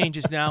all the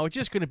changes now. It's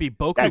just going to be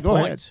Boku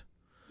points. Ahead.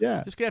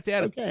 Yeah. Just going to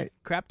have to add a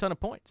crap ton of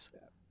points.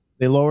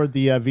 They lowered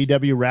the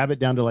VW Rabbit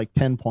down to like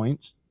 10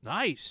 points.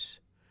 Nice.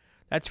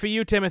 That's for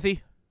you,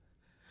 Timothy.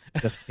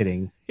 Just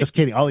kidding.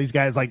 All these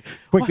guys like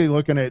quickly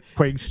looking at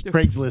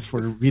Craigslist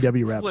for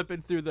VW Rabbit.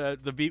 Flipping through the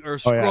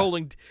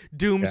scrolling,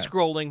 doom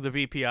scrolling the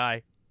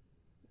VPI.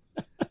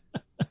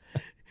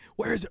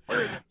 Where is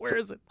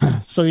it?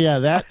 So yeah,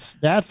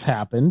 that's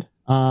happened.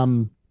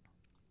 The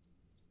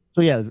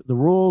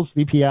rules,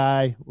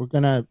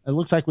 VPI, it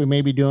looks like we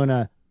may be doing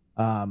a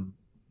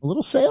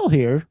little sale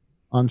here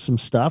on some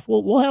stuff.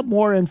 We'll have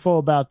more info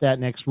about that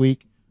next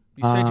week.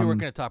 You said you weren't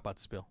going to talk about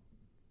this, Bill.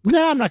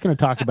 No, I'm not going to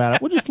talk about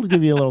it. We'll just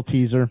give you a little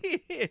teaser.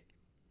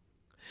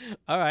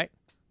 All right.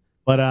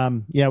 But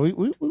yeah, we're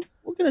going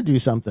to do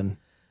something.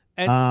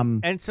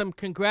 And some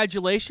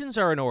congratulations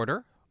are in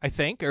order, I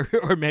think,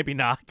 or maybe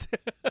not.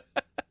 I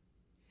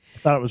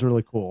thought it was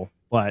really cool,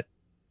 but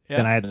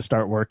then I had to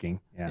start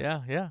working.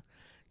 Yeah.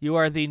 You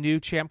are the new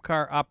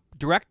ChampCar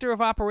director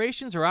of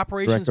operations or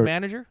operations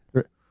manager?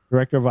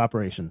 Director of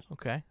operations.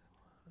 Okay.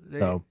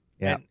 So,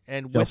 yeah.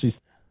 And Chelsea's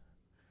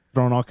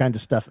throwing all kinds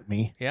of stuff at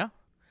me. Yeah.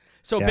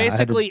 So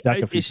basically,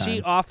 is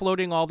she times.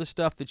 offloading all the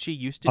stuff that she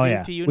used to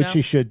do to you which now?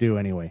 she should do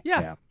anyway.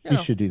 Yeah. She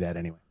should do that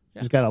anyway.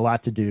 She's got a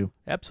lot to do.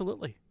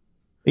 Absolutely.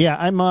 Yeah,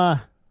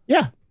 I'm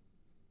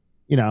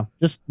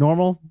just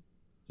normal.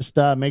 Just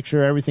make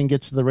sure everything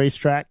gets to the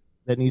racetrack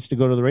that needs to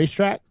go to the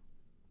racetrack.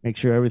 Make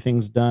sure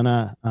everything's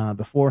done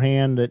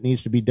beforehand that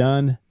needs to be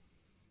done.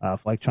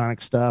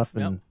 Electronic stuff,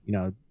 and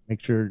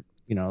make sure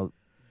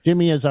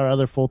Jimmy is our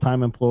other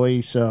full-time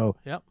employee, so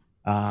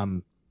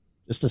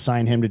just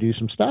assign him to do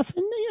some stuff,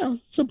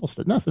 and simple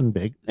stuff, nothing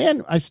big.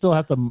 And I still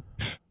have to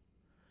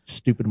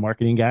stupid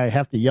marketing guy. I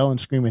have to yell and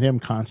scream at him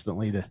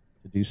constantly to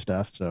do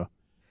stuff.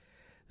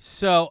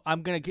 So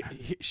I'm gonna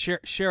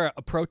share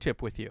a pro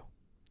tip with you.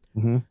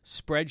 Mm-hmm.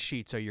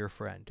 Spreadsheets are your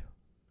friend.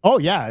 Oh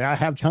yeah, I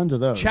have tons of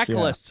those.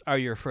 Checklists are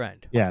your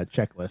friend. Yeah,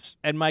 checklists.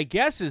 And my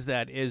guess is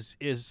that is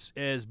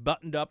as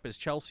buttoned up as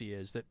Chelsea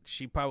is, that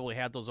she probably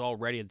had those all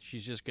ready, and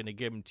she's just going to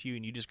give them to you,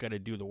 and you just got to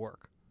do the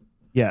work.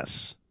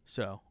 Yes.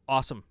 So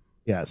awesome.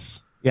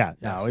 Yes. Yeah.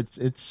 Yes.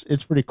 No,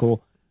 it's pretty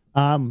cool.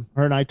 Her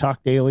and I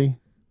talk daily.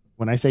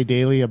 When I say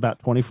daily, about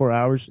 24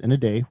 hours in a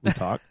day we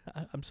talk.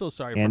 I'm so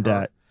sorry for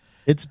her.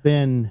 It's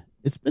been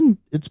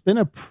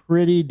a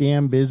pretty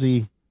damn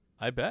busy.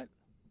 I bet.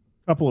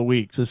 Couple of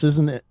weeks.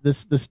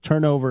 This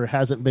turnover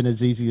hasn't been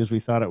as easy as we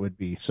thought it would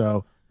be.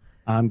 So,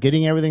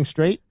 getting everything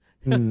straight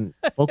and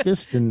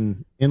focused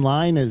and in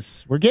line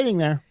we're getting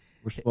there.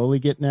 We're slowly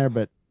getting there,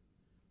 but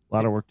a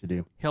lot of work to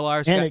do.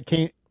 Hillar's got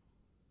you.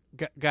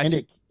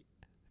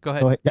 Go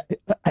ahead.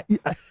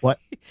 What?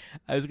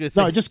 I was going to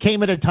say. No, it just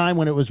came at a time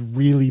when it was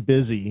really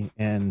busy,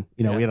 and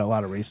we had a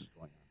lot of races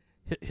going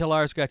on.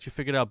 Hillar's got you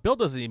figured out. Bill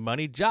doesn't need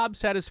money. Job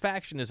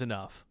satisfaction is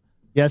enough.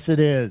 Yes, it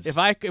is. If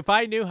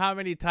I knew how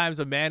many times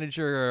a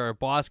manager or a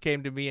boss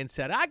came to me and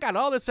said, "I got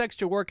all this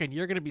extra work, and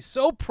you're going to be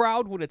so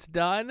proud when it's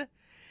done,"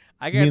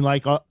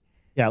 like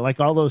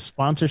all those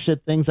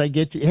sponsorship things I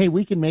get you. Hey,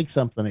 we can make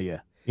something of you.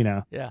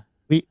 Yeah.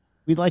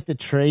 We'd like to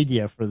trade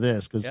you for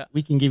this because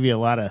we can give you a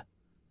lot of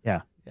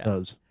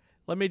those.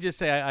 Let me just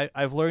say,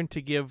 I've learned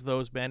to give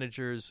those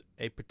managers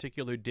a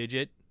particular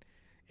digit,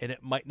 and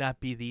it might not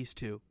be these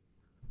two.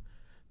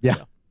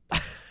 Yeah.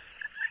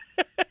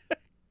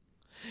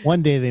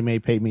 One day they may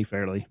pay me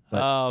fairly.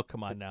 But. Oh,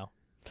 come on now.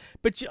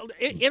 But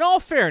in all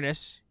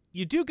fairness,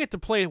 you do get to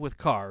play with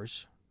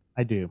cars.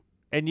 I do.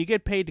 And you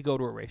get paid to go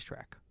to a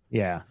racetrack.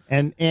 Yeah.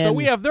 And so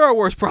there are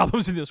worse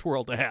problems in this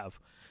world to have.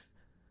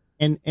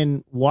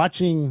 And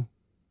watching,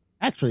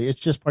 actually, it's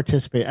just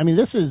participating. I mean,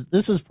 this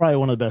is probably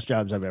one of the best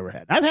jobs I've ever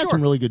had. I've had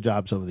some really good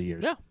jobs over the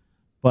years. Yeah.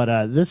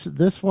 But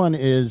this one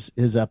is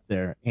up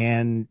there.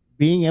 And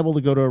being able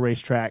to go to a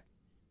racetrack,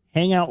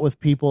 hang out with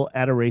people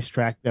at a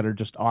racetrack that are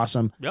just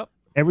awesome. Yep.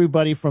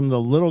 Everybody from the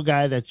little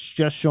guy that's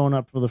just showing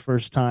up for the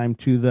first time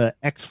to the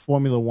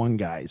ex-Formula One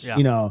guys.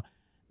 Yeah.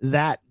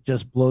 That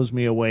just blows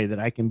me away that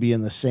I can be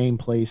in the same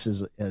place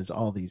as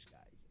all these guys.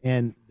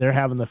 And they're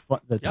having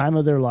the time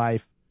of their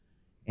life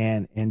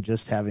and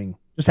just having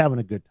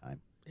a good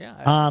time.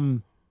 Yeah.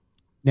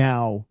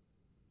 Now,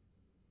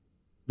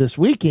 this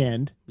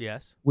weekend,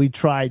 yes, we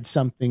tried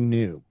something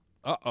new.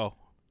 Uh-oh.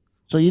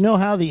 So you know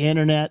how the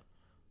internet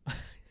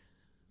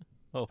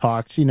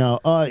talks,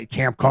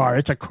 ChampCar,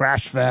 it's a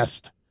crash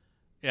fest.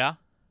 Yeah.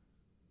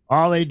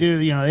 All they do,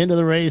 the end of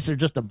the race, they're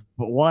just a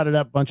wadded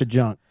up bunch of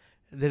junk.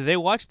 Did they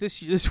watch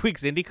this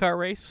week's IndyCar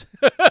race?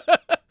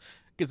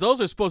 Because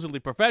those are supposedly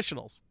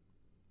professionals.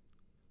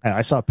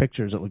 I saw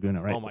pictures at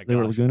Laguna, right? Oh, my gosh. They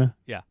were at Laguna?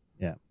 Yeah.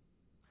 Yeah.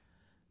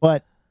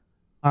 But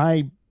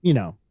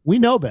we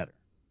know better.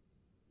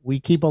 We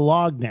keep a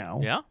log now.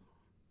 Yeah.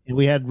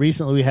 And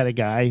recently we had a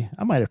guy,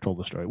 I might have told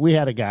the story. We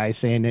had a guy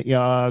saying that,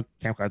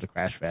 ChampCar's a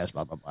crash fest,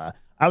 blah, blah, blah.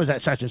 I was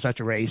at such and such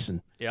a race.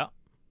 And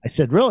I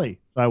said, really?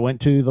 So I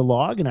went to the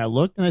log and I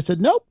looked and I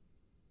said, nope,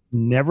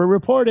 never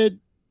reported.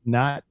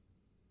 Not,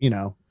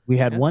 we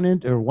had one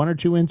or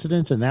two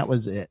incidents and that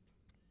was it.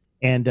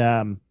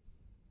 And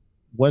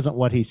wasn't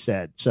what he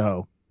said.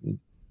 So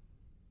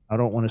I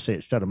don't want to say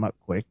it shut him up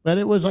quick, but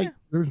it was like,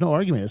 there's no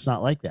argument. It's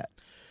not like that.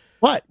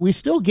 But we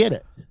still get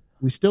it.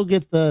 We still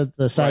get the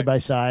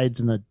side-by-sides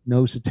and the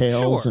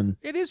nose-to-tails. Sure. And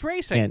it is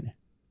racing. And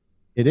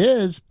it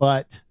is,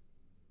 but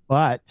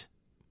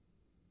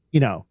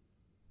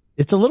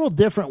it's a little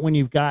different when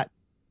you've got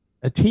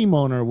a team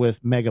owner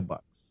with mega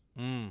bucks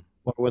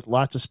or with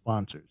lots of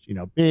sponsors,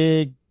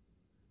 big,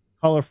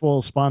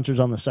 colorful sponsors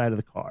on the side of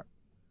the car.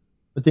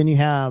 But then you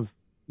have,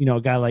 a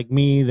guy like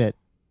me that,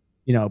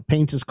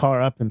 paints his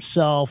car up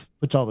himself,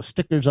 puts all the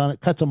stickers on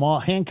it,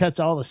 hand cuts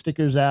all the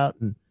stickers out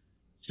and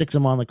sticks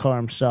them on the car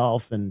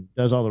himself and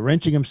does all the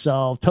wrenching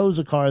himself, tows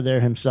the car there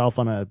himself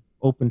on a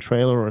open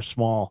trailer or a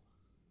small,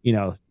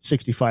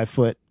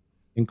 65-foot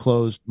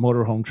enclosed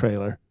motorhome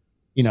trailer,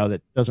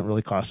 that doesn't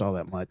really cost all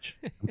that much.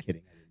 I'm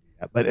kidding.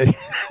 I didn't do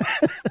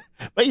that.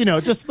 But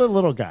just the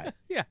little guy.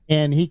 Yeah.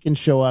 And he can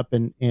show up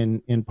and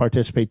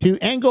participate too,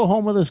 and go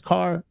home with his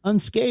car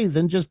unscathed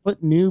and just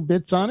put new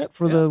bits on it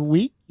for the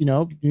week,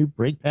 new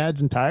brake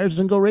pads and tires,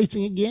 and go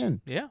racing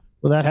again. Yeah.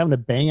 Without having to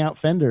bang out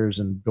fenders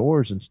and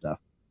doors and stuff.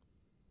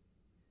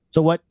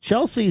 So what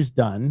Chelsea's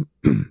done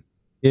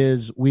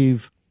is we're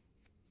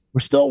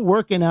still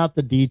working out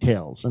the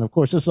details. And of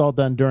course, this is all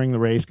done during the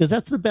race because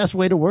that's the best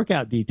way to work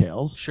out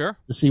details. Sure.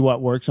 To see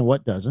what works and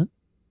what doesn't.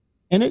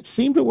 And it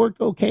seemed to work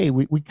okay.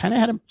 We kind of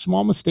had a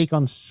small mistake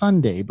on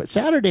Sunday, but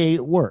Saturday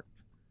it worked.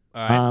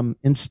 All right.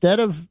 Instead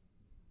of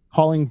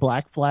calling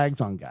black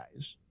flags on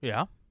guys,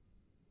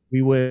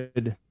 we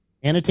would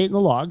annotate in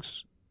the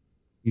logs,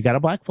 you got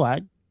a black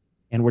flag,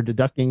 and we're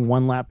deducting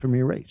 1 lap from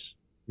your race.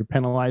 You're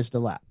penalized a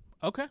lap.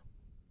 Okay.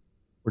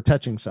 We're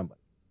touching somebody.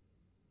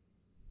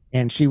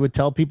 And she would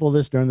tell people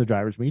this during the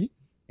driver's meeting.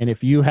 And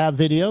if you have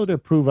video to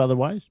prove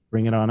otherwise,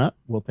 bring it on up.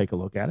 We'll take a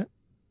look at it.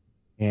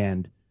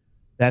 And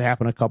that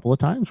happened a couple of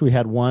times. We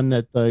had one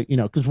that,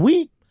 because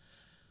when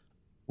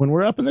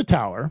we're up in the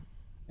tower,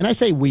 and I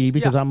say we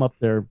because I'm up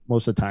there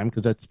most of the time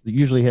because that's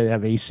usually they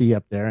have AC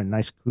up there and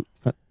nice,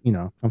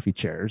 comfy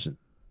chairs and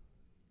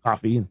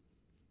coffee and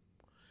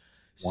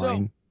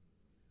wine.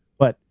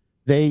 But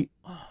they,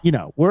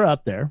 we're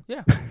up there.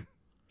 Yeah.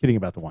 Kidding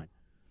about the wine.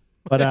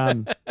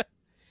 But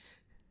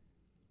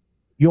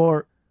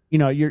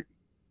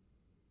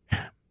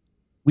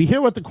we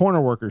hear what the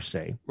corner workers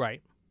say.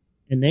 Right.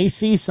 And they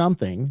see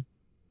something,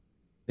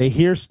 they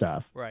hear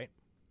stuff. Right.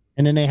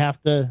 And then they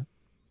have to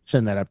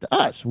send that up to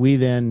us. We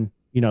then,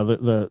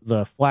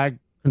 the flag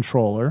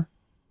controller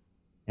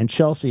and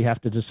Chelsea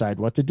have to decide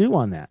what to do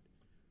on that.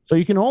 So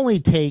you can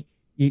only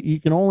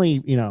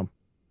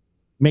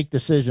make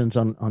decisions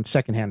on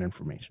secondhand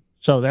information.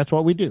 So that's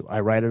what we do. I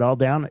write it all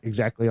down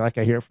exactly like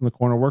I hear it from the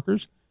corner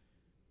workers.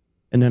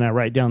 And then I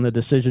write down the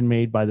decision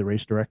made by the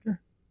race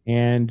director,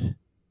 and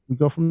we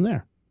go from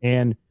there.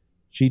 And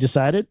she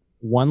decided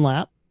 1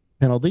 lap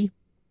penalty,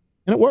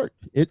 and it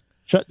worked. It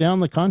shut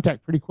down the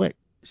contact pretty quick.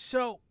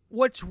 So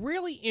what's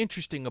really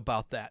interesting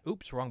about that,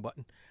 oops, wrong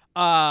button.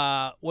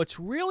 What's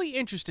really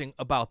interesting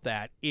about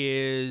that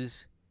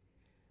is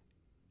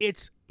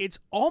it's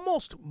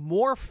almost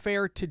more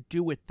fair to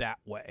do it that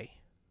way.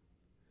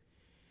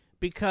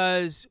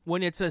 Because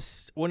when it's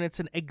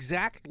an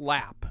exact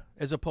lap,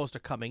 as opposed to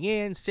coming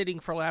in, sitting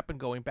for a lap, and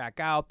going back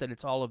out, then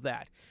it's all of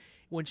that.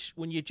 When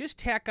you just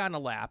tack on a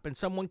lap and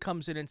someone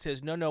comes in and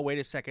says, no, wait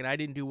a second, I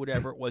didn't do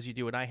whatever it was you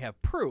do, and I have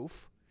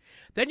proof,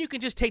 then you can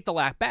just take the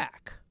lap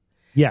back.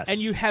 Yes. And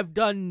you have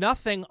done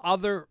nothing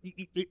other.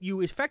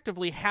 You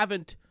effectively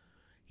haven't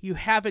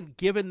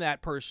given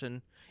that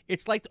person.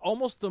 It's like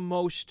almost the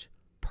most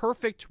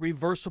perfect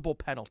reversible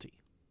penalty.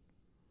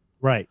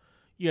 Right.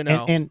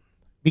 And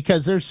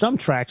because there's some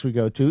tracks we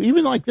go to,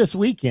 even like this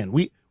weekend,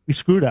 we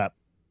screwed up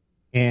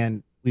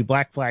and we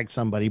black flagged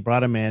somebody,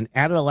 brought them in,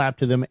 added a lap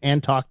to them,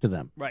 and talked to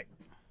them. Right.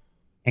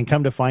 And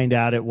come to find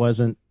out it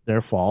wasn't their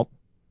fault.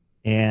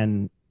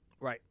 And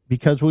right.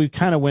 Because we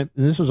kind of went,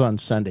 and this was on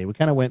Sunday, we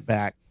kind of went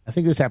back. I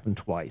think this happened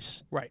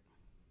twice. Right.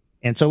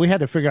 And so we had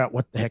to figure out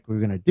what the heck we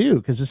were going to do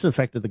because this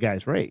affected the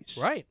guy's race.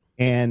 Right.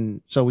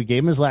 And so we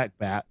gave him his lap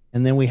back,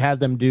 and then we had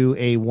them do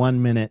a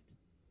 1 minute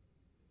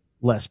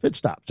less pit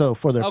stop. So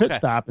for their pit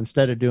stop,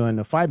 instead of doing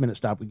a 5 minute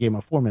stop, we gave them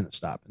a 4 minute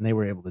stop, and they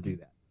were able to do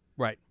that.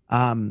 Right.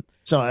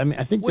 So I mean,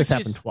 I think this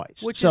happened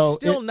twice. Which is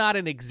still not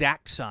an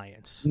exact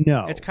science.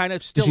 No. It's kind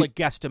of still a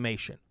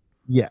guesstimation.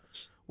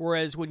 Yes.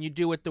 Whereas when you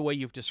do it the way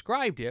you've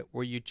described it,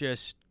 where you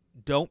just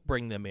don't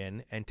bring them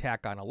in and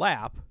tack on a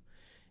lap,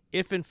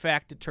 if in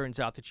fact it turns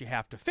out that you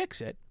have to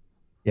fix it,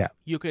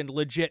 you can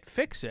legit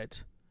fix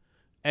it,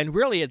 and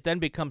really it then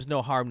becomes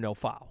no harm, no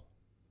foul.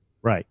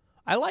 Right.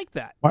 I like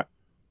that.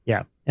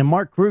 Yeah. And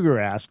Mark Kruger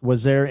asked,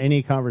 was there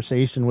any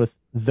conversation with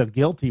the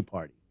guilty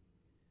party?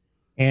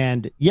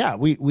 And yeah,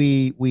 we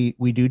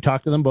do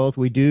talk to them both.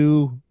 We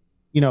do,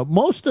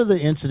 most of the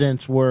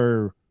incidents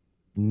were,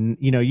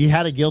 you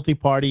had a guilty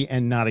party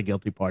and not a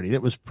guilty party.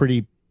 That was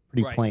pretty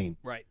plain.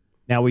 Right.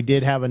 Now we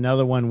did have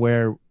another one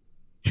where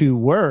 2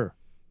 were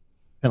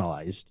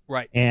penalized.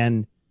 Right.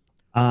 And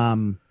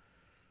one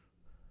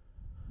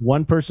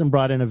person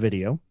brought in a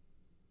video.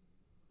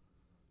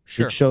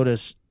 Sure. It showed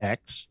us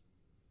X.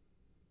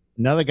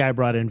 Another guy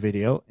brought in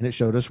video, and it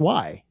showed us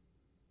Y.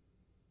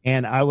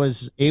 And I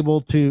was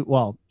able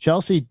to,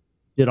 Chelsea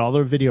did all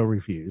their video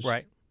reviews.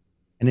 Right.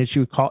 And then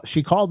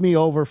she called me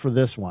over for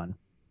this one.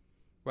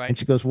 Right. And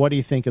she goes, what do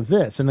you think of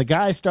this? And the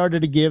guy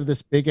started to give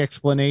this big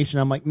explanation.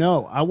 I'm like,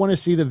 no, I want to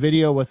see the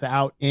video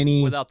without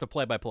the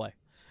play-by-play.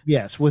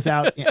 Yes.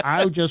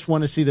 I just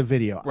want to see the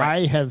video.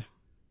 Right.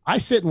 I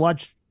sit and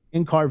watch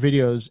in-car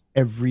videos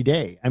every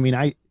day. I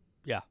mean,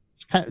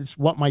 it's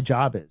what my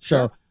job is.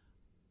 Sure. So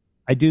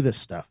I do this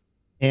stuff,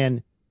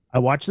 and I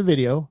watch the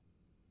video,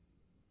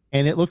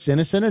 and it looks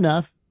innocent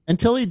enough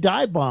until he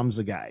dive bombs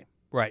the guy.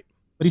 Right.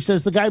 But he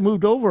says the guy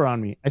moved over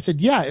on me. I said,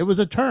 yeah, it was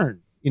a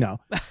turn,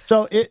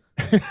 So it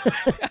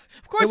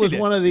Of course it was he did.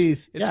 one of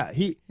these.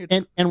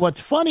 It's- And what's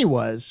funny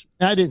was,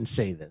 and I didn't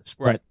say this,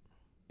 Right. but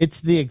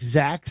it's the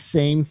exact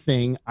same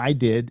thing I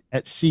did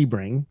at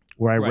Sebring,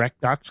 where I Right.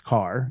 wrecked Doc's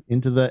car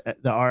into the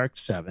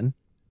RX-7.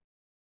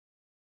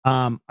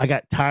 I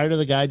got tired of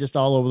the guy just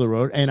all over the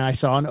road, and I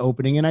saw an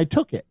opening, and I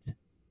took it.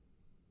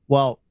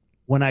 Well,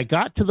 when I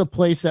got to the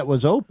place that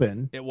was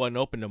open, It wasn't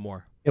open no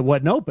more. it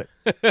wasn't open.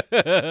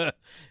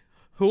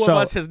 Who of So-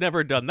 us has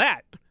never done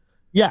that?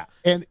 Yeah,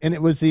 and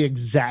it was the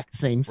exact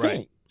same thing.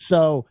 Right.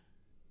 So,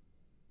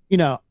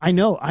 I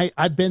know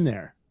I've been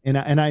there, and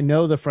I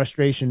know the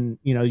frustration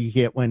you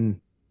get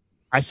when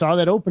I saw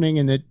that opening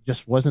and it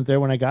just wasn't there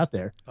when I got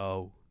there.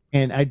 Oh.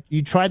 And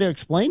you try to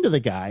explain to the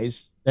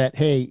guys that,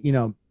 hey,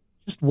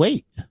 just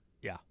wait.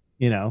 Yeah.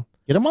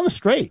 Get them on the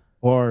straight,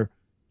 or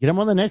get them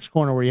on the next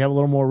corner where you have a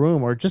little more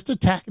room, or just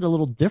attack it a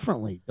little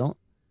differently. Don't,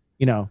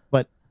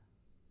 but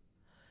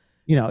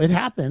it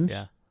happens.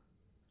 Yeah.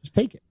 Just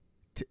take it.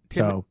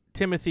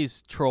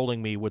 Timothy's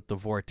trolling me with the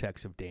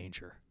vortex of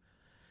danger.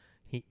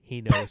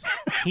 He knows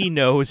he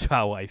knows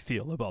how I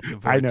feel about the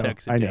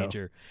vortex of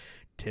danger.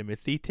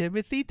 Timothy,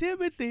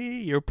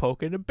 you're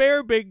poking a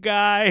bear, big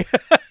guy.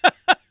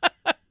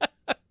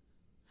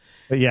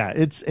 But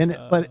yeah,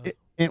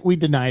 we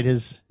denied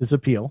his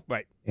appeal,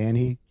 Right. and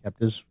he kept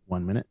his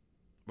 1 minute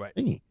Right.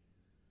 thingy.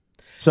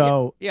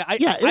 So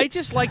I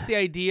just like the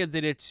idea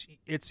that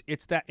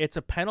it's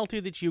a penalty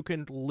that you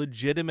can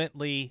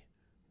legitimately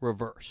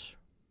reverse.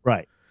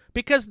 right.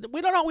 Because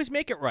we don't always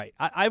make it right.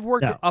 I've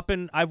worked No.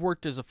 I've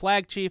worked as a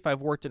flag chief.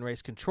 I've worked in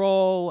race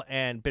control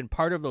and been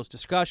part of those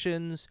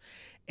discussions.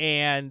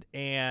 And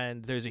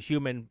there's a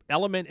human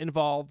element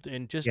involved,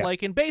 and just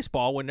like in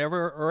baseball,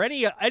 whenever or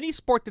any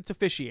sport that's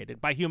officiated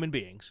by human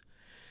beings,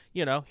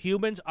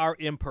 humans are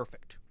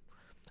imperfect.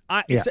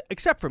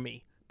 Except for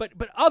me, but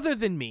other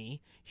than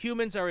me,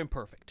 humans are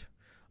imperfect.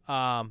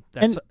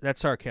 That's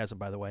sarcasm,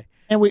 by the way.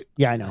 And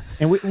I know.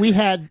 And we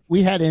had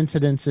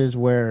incidences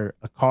where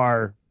a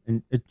car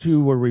and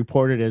two were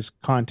reported as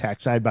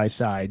contact side by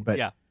side,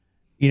 but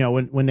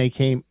when they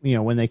came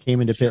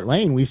into pit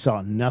lane, we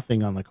saw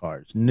nothing on the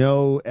cars,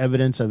 no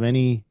evidence of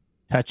any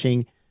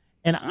touching.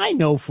 And I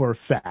know for a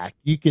fact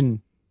you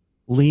can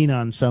lean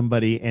on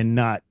somebody and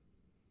not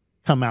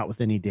come out with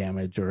any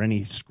damage or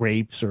any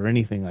scrapes or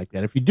anything like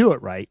that if you do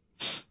it right.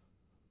 It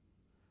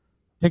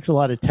takes a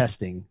lot of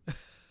testing.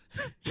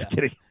 Just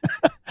kidding.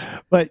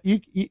 But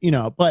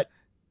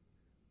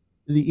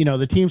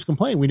the teams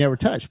complain we never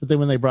touched, but then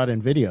when they brought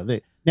in video,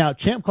 now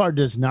ChampCar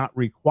does not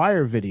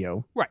require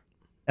video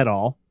at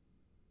all.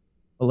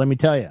 But let me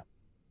tell you,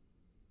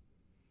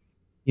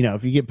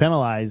 if you get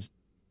penalized,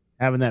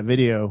 having that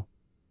video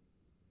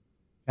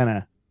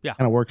kind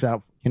of works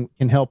out,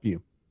 can help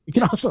you. It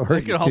can also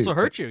hurt you. It can also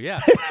hurt you. Yeah.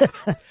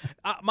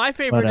 My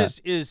favorite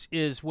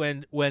is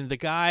when the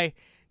guy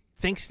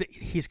thinks that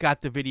he's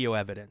got the video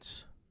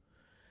evidence,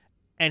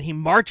 and he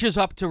marches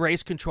up to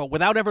race control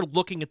without ever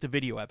looking at the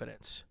video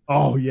evidence.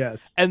 Oh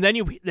yes. And then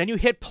you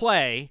hit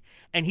play,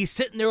 and he's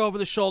sitting there over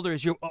the shoulder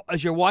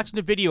as you're watching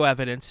the video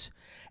evidence,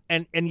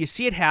 and you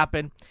see it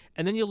happen,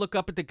 and then you look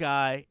up at the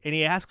guy, and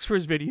he asks for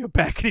his video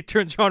back, and he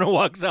turns around and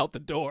walks out the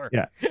door.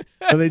 Yeah.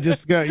 And they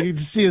just go. You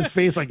just see his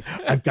face like,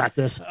 "I've got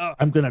this.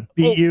 I'm gonna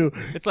beat you."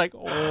 It's like,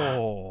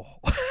 oh.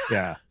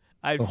 Yeah.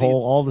 I've seen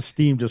all the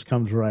steam just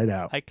comes right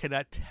out. I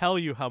cannot tell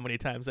you how many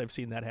times I've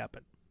seen that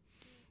happen.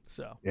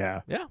 So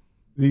yeah.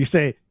 You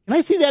say, "Can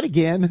I see that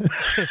again?"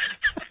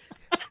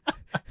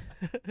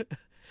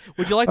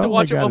 Would you like to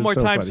watch it one more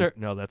time, funny. sir?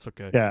 No, that's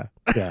okay.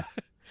 Yeah.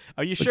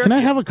 Are you sure? Can I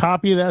have a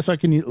copy of that so I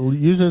can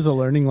use it as a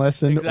learning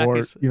lesson,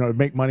 Exactly. or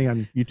make money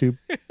on YouTube?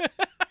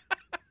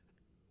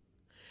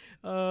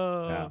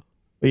 But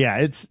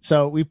it's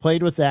so we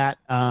played with that,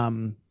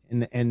 and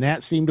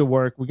that seemed to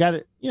work. We got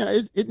it.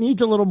 It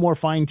needs a little more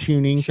fine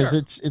tuning because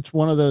it's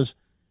one of those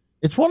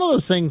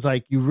things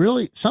like you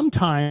really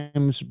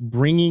sometimes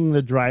bringing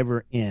the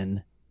driver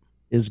in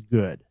is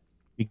good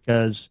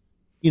because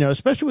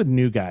especially with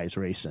new guys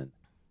racing,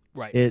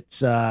 right?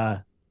 It's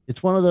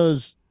one of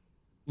those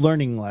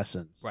learning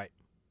lessons, right?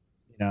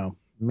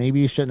 Maybe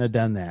you shouldn't have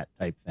done that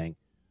type thing.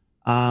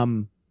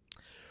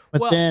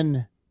 But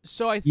then.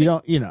 So I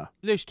think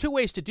there's two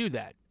ways to do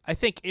that. I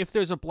think if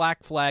there's a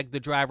black flag, the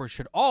driver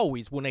should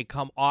always, when they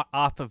come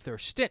off of their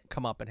stint,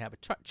 come up and have a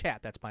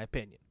chat. That's my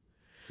opinion.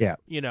 Yeah.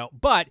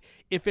 But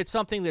if it's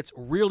something that's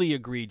really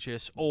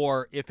egregious,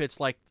 or if it's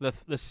like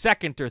the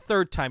second or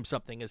third time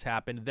something has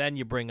happened, then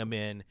you bring them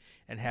in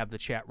and have the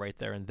chat right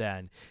there and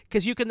then,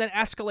 because you can then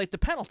escalate the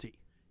penalty.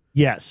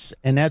 Yes,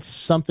 and that's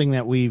something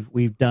that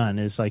we've done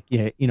is like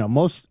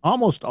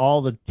almost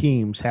all the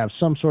teams have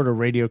some sort of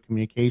radio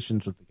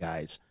communications with the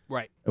guys,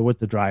 right, with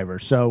the driver.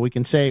 So we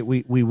can say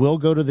we will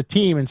go to the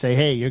team and say,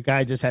 hey, your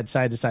guy just had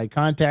side to side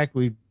contact.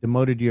 We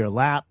demoted you a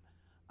lap.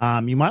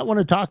 You might want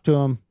to talk to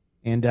him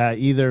and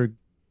either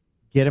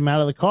get him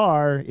out of the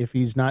car if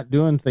he's not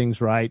doing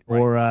things right,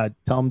 or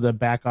tell him to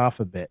back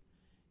off a bit.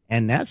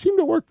 And that seemed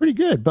to work pretty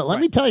good. But let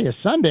me tell you,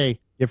 Sunday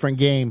different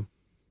game.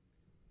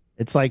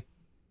 It's like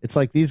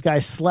these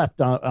guys slept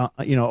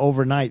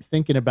overnight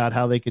thinking about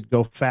how they could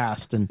go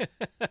fast and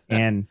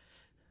and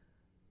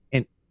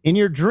in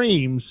your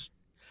dreams,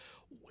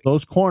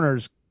 those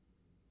corners,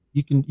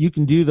 you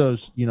can do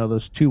those,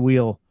 those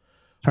 2-wheel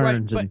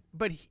turns. Right,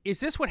 but is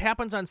this what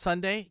happens on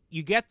Sunday?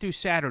 You get through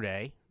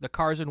Saturday, the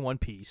car's in one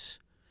piece.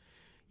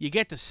 You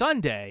get to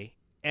Sunday,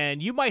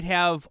 and you might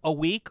have a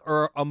week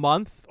or a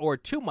month or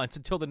 2 months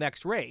until the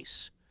next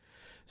race.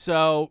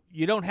 So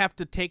you don't have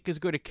to take as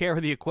good a care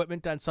of the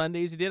equipment on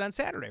Sunday as you did on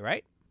Saturday,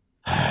 right?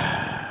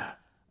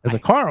 As a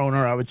car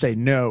owner, I would say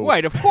no.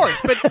 Right, of course.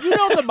 But you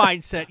know the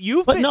mindset.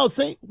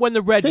 When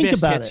the red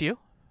mist hits you.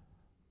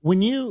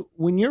 When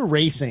you're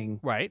racing,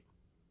 right,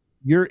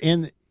 you're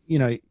in,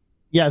 the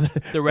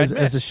red mist.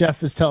 As the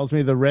chef tells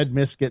me, the red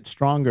mist gets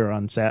stronger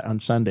on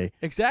Sunday.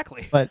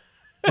 Exactly. But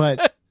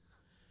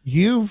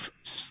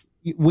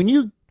when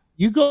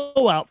you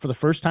go out for the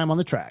first time on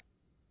the track,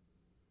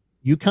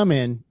 you come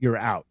in, you're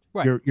out.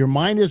 Right. Your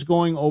mind is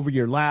going over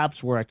your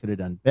laps, where I could have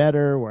done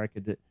better,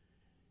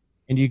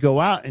 and you go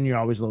out and you're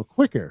always a little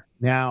quicker.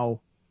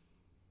 Now,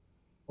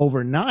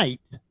 overnight,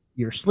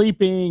 you're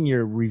sleeping,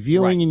 you're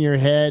reviewing in your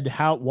head,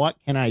 what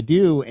can I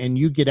do? And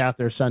you get out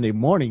there Sunday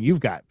morning,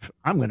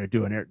 I'm going to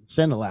do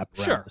send a lap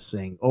around this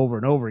thing over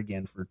and over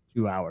again for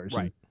 2 hours.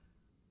 Right. And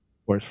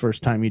of course,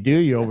 first time you do,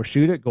 you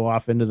overshoot it, go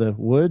off into the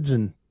woods,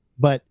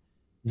 but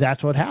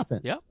that's what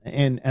happened. Yeah.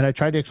 And I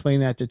tried to explain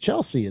that to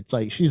Chelsea. It's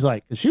like, she's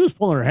like, 'cause she was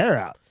pulling her hair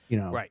out,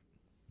 Right.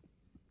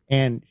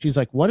 And she's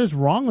like, what is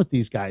wrong with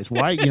these guys?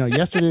 Why,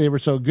 yesterday they were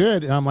so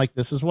good. And I'm like,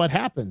 this is what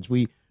happens.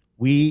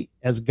 We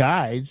as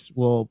guys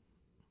will,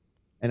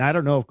 and I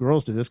don't know if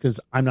girls do this because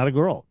I'm not a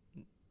girl.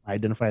 I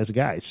identify as a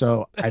guy.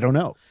 So I don't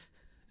know.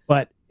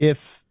 But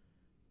if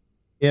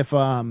you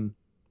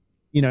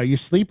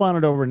sleep on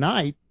it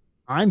overnight,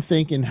 I'm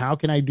thinking, how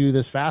can I do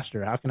this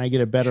faster? How can I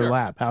get a better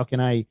lap? How can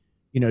I,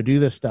 do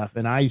this stuff?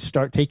 And I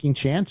start taking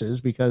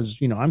chances because,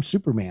 I'm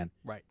Superman.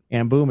 Right.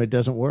 And boom, it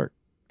doesn't work.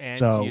 And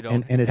so,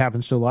 and it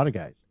happens to a lot of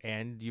guys.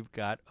 And you've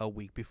got a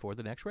week before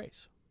the next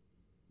race.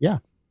 Yeah.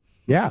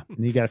 Yeah.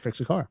 And you got to fix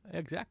the car.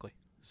 Exactly.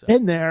 So.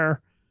 In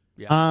there.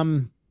 Yeah.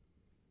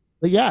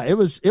 But yeah, it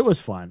was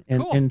fun.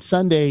 And, cool. And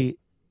Sunday,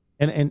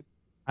 and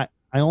I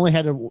only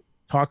had to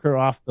talk her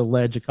off the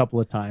ledge a couple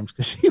of times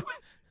because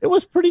it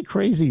was pretty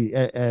crazy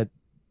at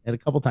a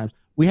couple of times.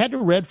 We had to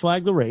red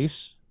flag the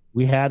race.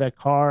 We had a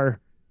car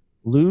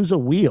lose a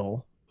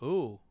wheel.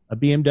 Ooh. A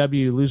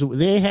BMW lose a wheel.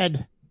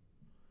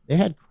 They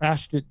had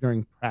crashed it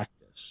during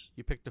practice.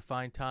 You picked a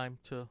fine time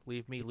to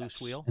leave me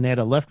loose wheel. And they had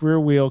a left rear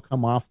wheel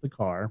come off the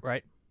car.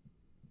 Right.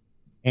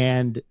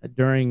 And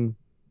during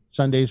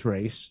Sunday's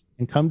race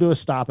and come to a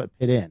stop at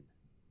pit in.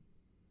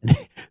 And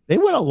they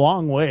went a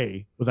long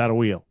way without a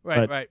wheel.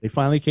 Right, but they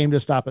finally came to a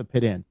stop at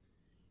pit in.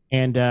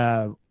 And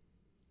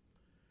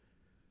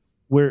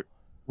we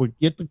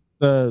get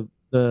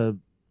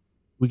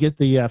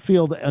the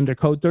field under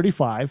code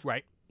 35.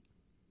 Right.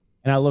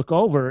 And I look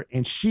over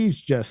and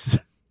she's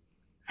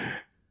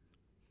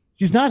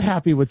not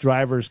happy with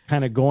drivers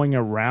kind of going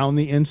around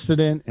the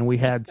incident. And we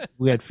had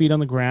feet on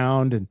the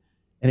ground and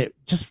it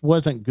just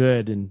wasn't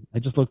good. And I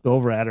just looked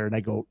over at her and I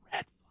go,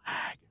 red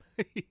flag.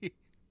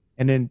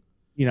 And then,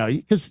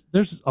 because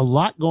there's a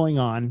lot going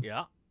on.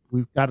 Yeah.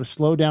 We've got to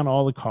slow down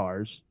all the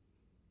cars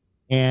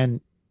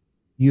and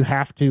you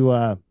have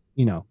to,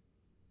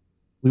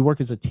 we work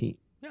as a team.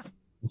 Yeah.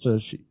 And so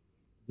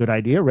good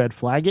idea. Red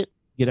flag it,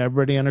 get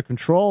everybody under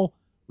control.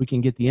 We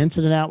can get the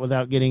incident out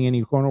without getting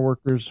any corner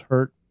workers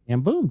hurt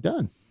and boom,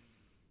 done.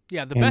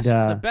 Yeah.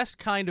 The best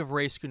kind of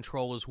race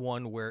control is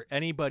one where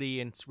anybody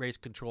in race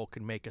control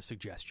can make a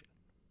suggestion.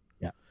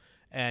 Yeah.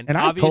 And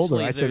I told her,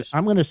 I said,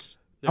 I'm going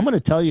to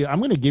tell you, I'm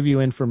going to give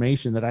you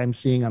information that I'm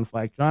seeing on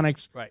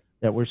Flagtronics, right,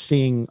 that we're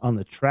seeing on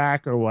the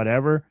track or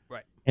whatever.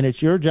 Right. And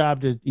it's your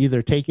job to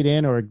either take it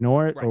in or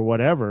ignore it or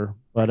whatever.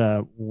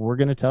 But we're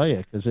going to tell you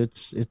because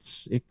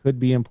it could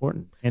be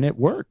important and it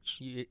works.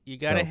 You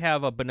got to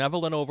have a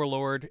benevolent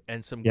overlord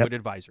and some good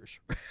advisors.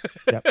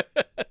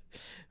 Yep.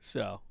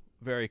 So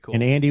very cool.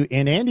 And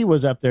Andy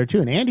was up there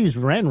too. And Andy's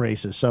ran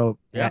races, so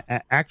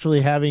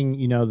actually having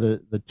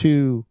the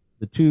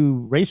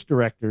two race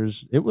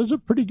directors, it was a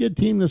pretty good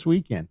team this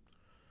weekend.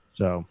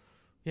 So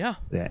yeah,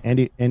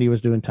 Andy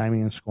was doing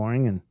timing and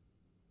scoring, and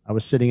I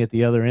was sitting at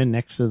the other end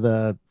next to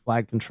the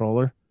flag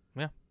controller.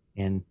 Yeah,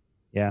 and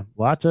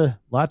lots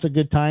of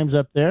good times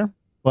up there.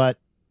 But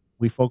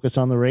we focused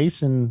on the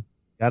race and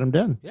got them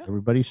done. Yeah.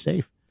 Everybody's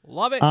safe.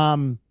 Love it.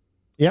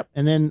 Yep.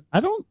 And then I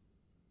don't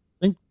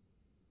think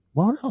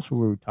what else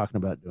were we talking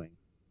about doing?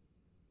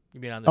 You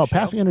mean on the show?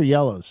 Passing under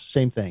yellows,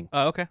 same thing.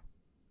 Oh, okay.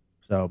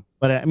 So,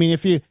 but I mean,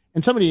 if you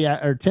and somebody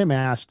or Tim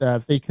asked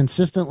if they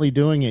consistently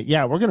doing it,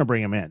 we're going to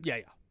bring them in.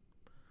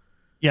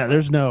 Yeah.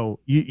 There's no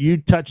you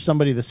touch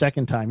somebody the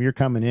second time, you're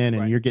coming in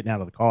and you're getting out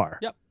of the car.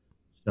 Yep.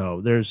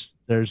 So there's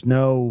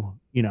no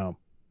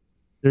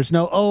there's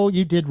no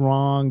you did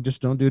wrong,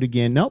 just don't do it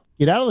again. Nope,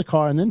 get out of the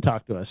car and then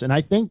talk to us. And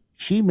I think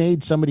she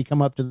made somebody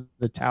come up to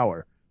the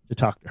tower to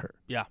talk to her.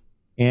 Yeah.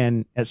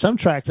 And at some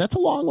tracks, that's a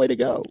long way to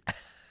go.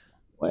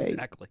 way.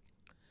 Exactly.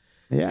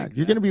 Yeah,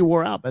 you're going to be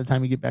wore out by the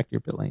time you get back to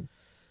your pit lane.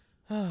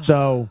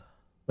 So,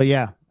 but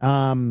yeah,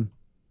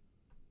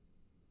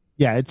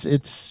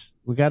 it's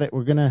we got it.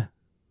 We're gonna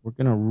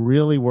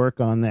really work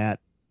on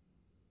that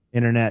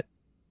internet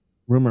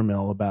rumor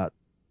mill about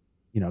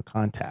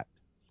contact.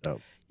 So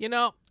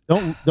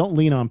don't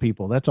lean on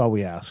people. That's all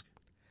we ask.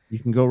 You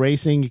can go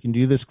racing. You can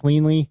do this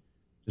cleanly.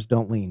 Just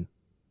don't lean.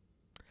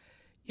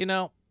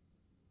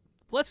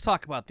 Let's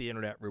talk about the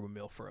internet rumor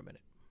mill for a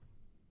minute.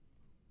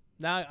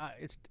 Now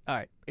it's all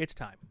right. It's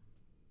time.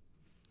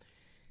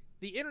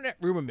 The internet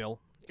rumor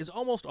mill is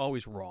almost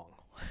always wrong.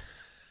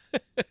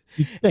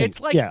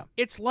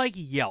 It's like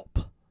Yelp.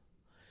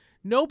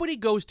 Nobody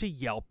goes to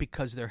Yelp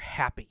because they're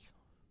happy.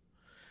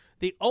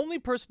 The only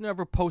person who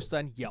ever posts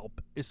on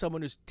Yelp is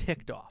someone who's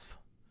ticked off.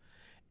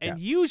 And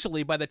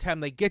usually by the time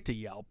they get to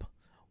Yelp,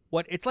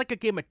 it's like a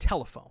game of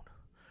telephone.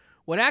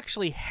 What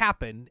actually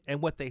happened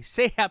and what they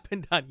say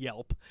happened on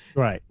Yelp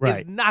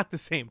is not the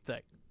same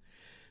thing.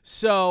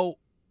 So,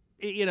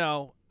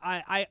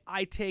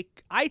 I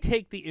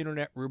take the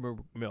internet rumor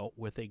mill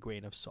with a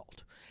grain of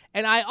salt.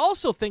 And I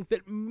also think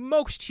that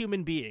most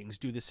human beings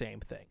do the same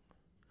thing.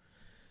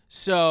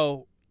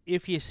 So,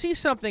 if you see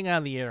something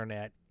on the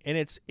internet and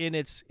it's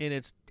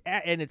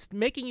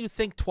making you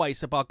think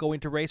twice about going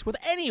to race with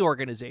any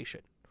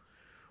organization,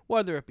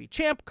 whether it be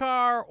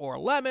ChampCar or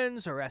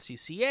Lemons or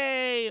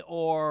SCCA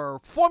or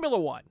Formula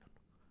One,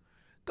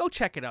 go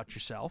check it out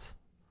yourself.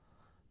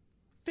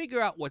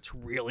 Figure out what's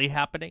really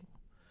happening.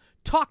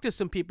 Talk to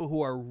some people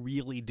who are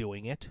really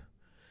doing it,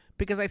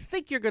 because I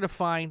think you're going to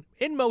find,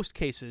 in most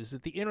cases,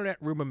 that the internet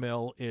rumor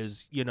mill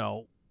is,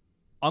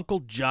 Uncle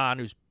John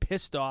who's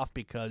pissed off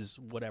because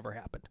whatever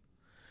happened.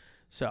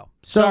 So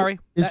sorry.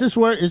 Is this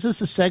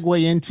a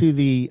segue into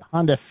the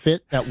Honda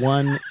Fit that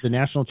won the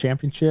national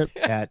championship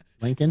at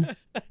Lincoln?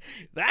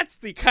 That's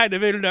the kind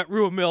of internet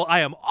rumor mill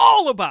I am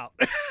all about.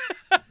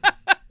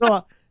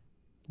 So,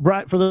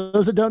 for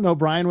those that don't know,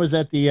 Brian was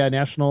at the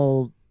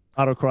National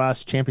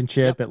Autocross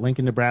Championship at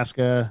Lincoln,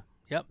 Nebraska.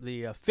 Yep,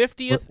 the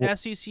 50th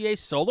SCCA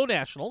Solo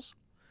Nationals,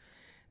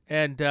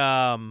 and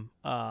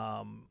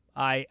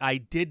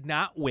I did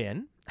not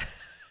win.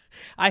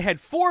 I had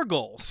 4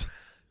 goals.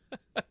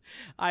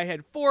 I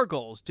had 4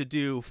 goals to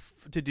do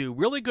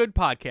really good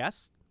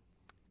podcasts.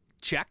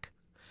 Check.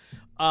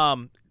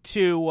 To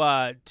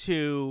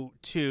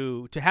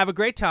have a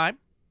great time.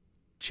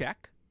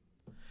 Check.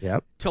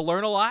 Yep. To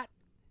learn a lot.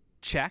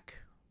 Check.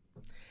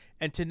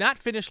 And to not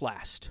finish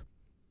last.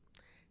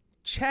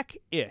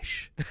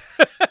 Check-ish.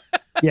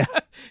 Yeah.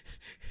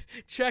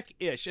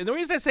 Check-ish. And the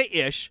reason I say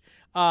ish,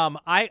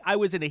 I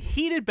was in a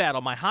heated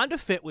battle. My Honda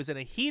Fit was in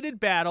a heated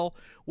battle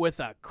with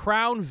a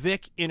Crown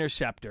Vic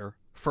Interceptor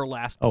for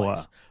last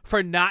place,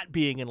 for not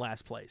being in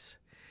last place.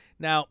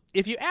 Now,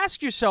 if you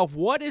ask yourself,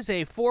 what is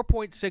a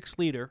 4.6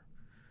 liter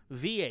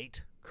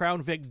V8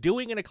 Crown Vic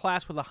doing in a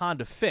class with a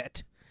Honda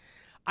Fit,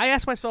 I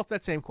ask myself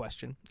that same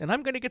question, and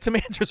I'm going to get some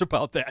answers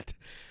about that.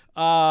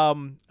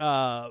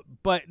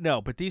 But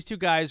these two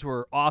guys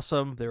were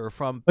awesome. They were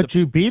from. But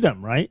you beat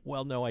them, right?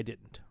 Well, no, I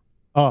didn't.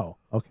 Oh,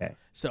 okay.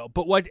 So,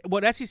 but what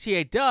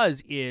SCCA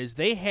does is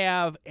they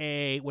have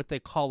what they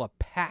call a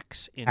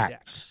PAX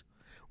index,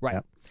 right?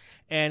 Yep.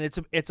 And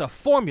it's a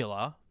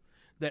formula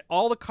that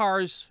all the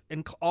cars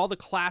and all the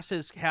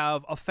classes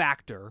have a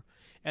factor,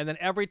 and then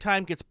every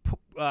time gets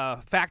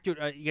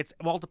factored, gets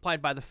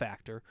multiplied by the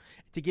factor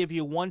to give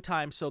you one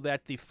time, so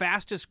that the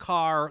fastest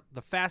car,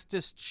 the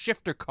fastest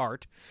shifter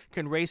cart,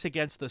 can race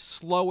against the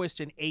slowest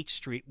in H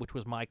Street, which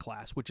was my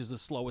class, which is the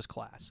slowest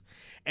class,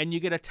 and you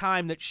get a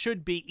time that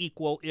should be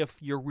equal if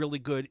you're really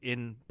good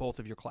in both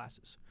of your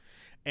classes.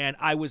 And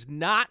I was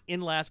not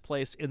in last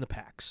place in the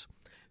PAX.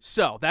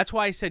 So that's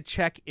why I said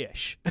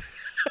check-ish.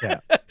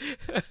 Yeah.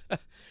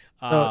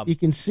 So you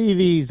can see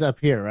these up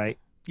here, right?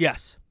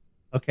 Yes.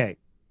 Okay.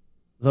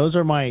 Those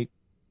are my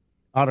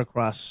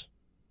autocross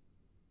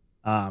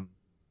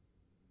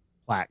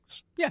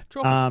plaques. Yeah,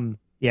 trophies.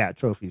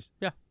 Trophies.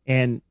 Yeah.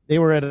 And they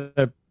were at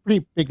a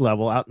pretty big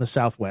level out in the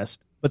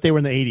Southwest, but they were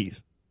in the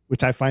 80s,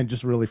 which I find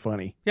just really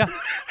funny. Yeah.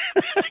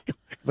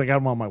 Because I got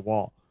them on my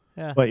wall.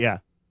 Yeah. But yeah,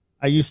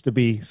 I used to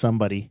be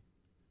somebody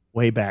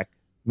way back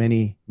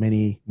many,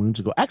 many moons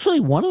ago. Actually,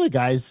 one of the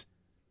guys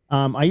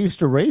I used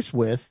to race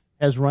with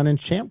has run in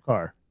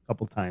ChampCar a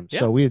couple times. Yeah.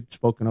 So we had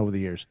spoken over the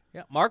years.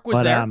 Yeah, Mark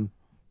was there.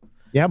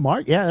 Yeah,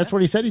 Mark. Yeah, that's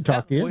what he said. He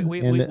talked to you.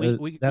 We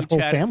that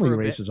whole family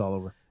races all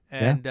over.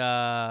 And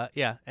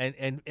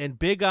and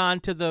big on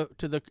to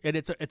the and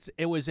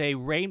it was a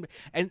rain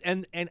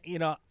and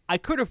I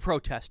could have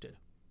protested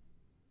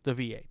the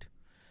V8.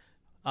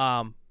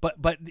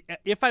 But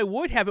if I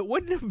would have, it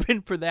wouldn't have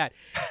been for that.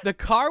 The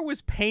car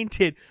was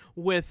painted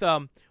with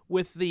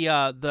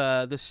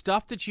the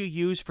stuff that you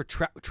use for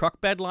truck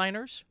bed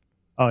liners.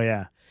 Oh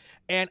yeah.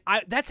 And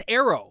that's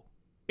aero.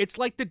 It's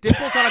like the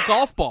dimples on a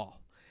golf ball.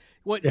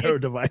 Aero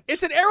device.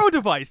 It's an aero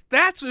device.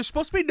 There's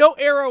supposed to be no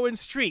aero in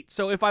street.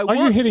 So if are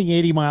you hitting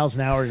 80 miles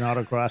an hour in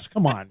autocross?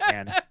 Come on,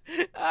 man.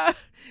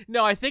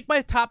 No, I think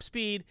my top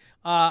speed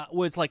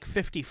was like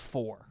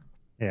 54.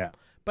 Yeah.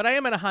 But I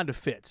am in a Honda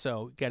Fit,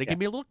 so got to give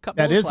me a little cut.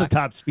 That is the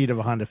top speed of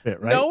a Honda Fit,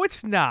 right? No,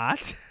 it's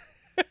not.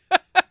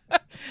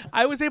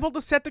 I was able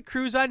to set the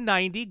cruise on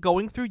 90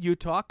 going through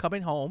Utah,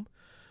 coming home.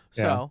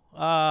 So,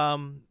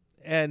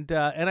 and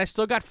I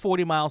still got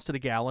 40 miles to the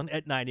gallon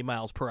at 90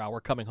 miles per hour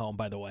coming home,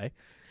 by the way.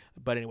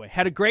 But anyway,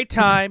 had a great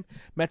time,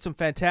 met some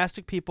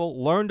fantastic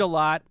people, learned a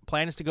lot.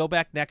 Plan is to go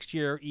back next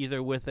year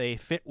either with a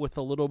Fit with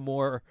a little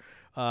more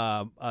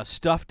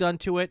stuff done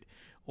to it,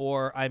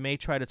 or I may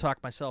try to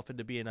talk myself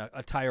into being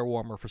a tire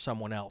warmer for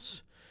someone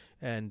else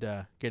and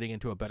getting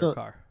into a better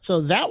car. So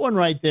that one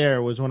right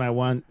there was when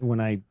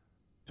I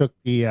took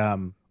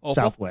the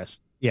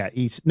Southwest. Yeah,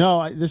 East.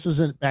 No, this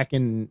was back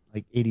in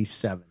like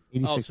 87,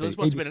 86. Oh, so this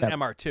must have been an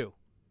MR2.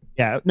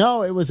 Yeah,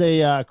 no, it was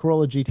a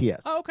Corolla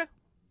GTS. Oh, okay.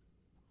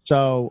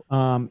 So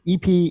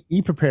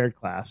EP prepared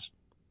class,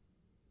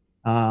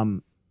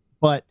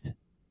 but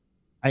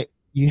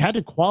you had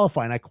to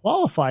qualify, and I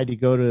qualified to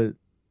go to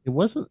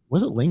was it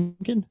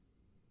Lincoln,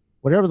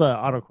 whatever the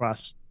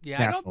autocross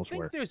nationals I don't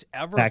think were. there's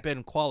ever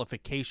been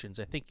qualifications.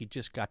 I think you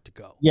just got to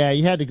go. Yeah,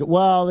 you had to go.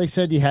 Well, they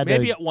said you had to.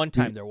 Maybe at one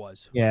time there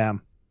was. Yeah,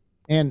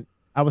 and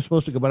I was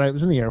supposed to go, but I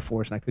was in the Air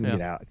Force and I couldn't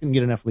get out. I couldn't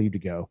get enough leave to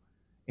go,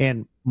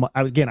 and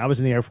I was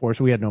in the Air Force,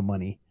 so we had no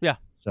money. Yeah,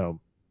 so.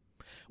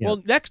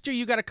 Well, next year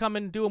you got to come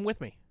and do them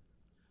with me.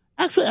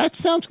 Actually, that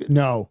sounds good.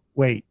 No,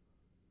 wait.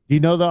 Do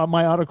you know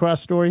my autocross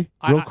story?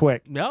 Real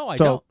quick. No, I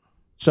don't.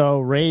 So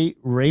Ray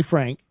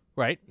Frank,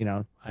 right? I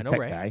know tech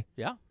Ray. Guy,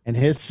 yeah, and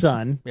his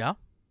son. Yeah,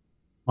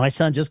 my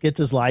son just gets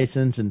his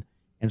license, and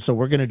so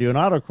we're going to do an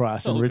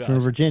autocross in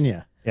Richmond,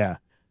 Virginia. Yeah,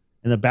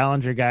 and the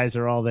Ballinger guys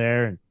are all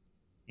there,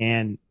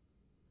 and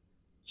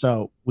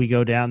so we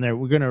go down there.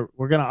 We're gonna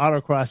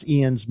autocross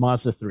Ian's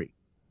Mazda 3.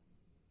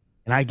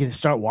 And I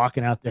start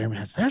walking out there,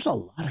 man. There's a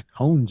lot of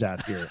cones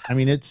out here. I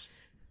mean, there's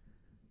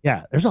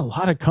a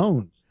lot of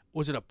cones.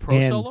 Was it a pro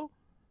solo?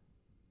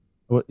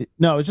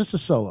 No, it's just a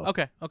solo.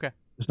 Okay.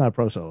 It's not a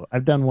pro solo.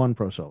 I've done one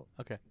pro solo.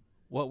 Okay.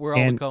 What were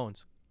all the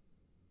cones?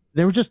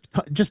 They were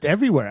just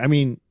everywhere. I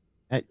mean,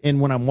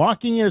 and when I'm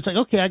walking in, it's like,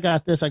 okay, I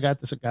got this. And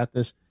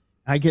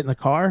I get in the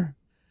car,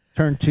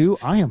 turn 2,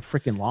 I am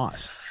freaking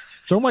lost.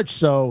 So much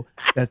so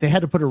that they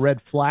had to put a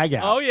red flag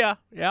out. Oh, yeah.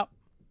 Yeah.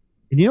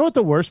 And you know what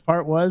the worst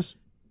part was?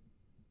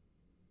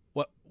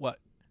 What?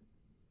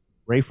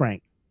 Ray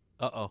Frank.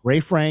 Uh-oh.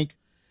 Ray Frank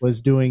was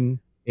doing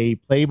a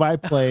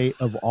play-by-play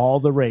of all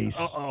the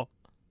race. Uh-oh.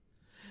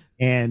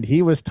 And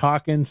he was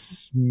talking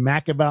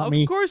smack about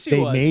me. Of course he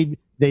was.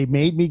 They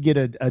made me get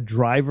a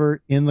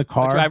driver in the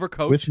car. A driver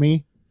coach? With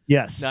me.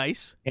 Yes.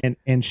 Nice.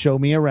 And show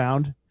me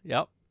around.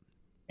 Yep.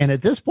 And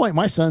at this point,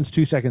 my son's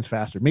 2 seconds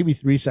faster, maybe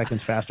 3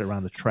 seconds faster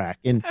around the track.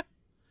 And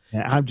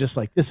I'm just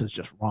like, this is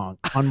just wrong.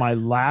 On my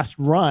last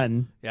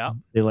run,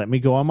 they let me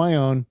go on my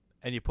own.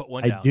 And you put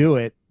one down. I do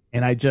it.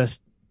 And I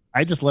just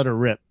let her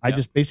rip. I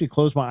just basically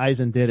closed my eyes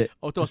and did it.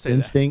 Oh, don't say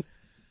instinct.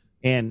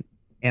 And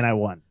I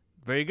won.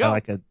 There you go.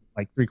 Like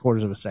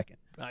 3/4 of a second.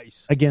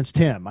 Nice. Against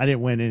him. I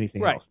didn't win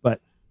anything else. But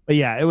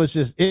yeah, it was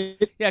just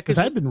because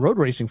I've been road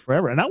racing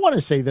forever. And I want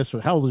to say this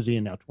was, how old is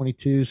Ian now?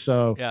 22.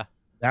 So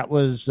that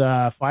was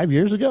 5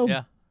 years ago.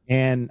 Yeah.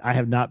 And I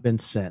have not been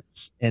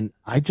since. And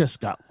I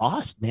just got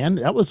lost, man.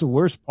 That was the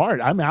worst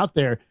part. I'm out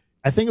there.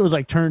 I think it was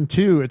like turn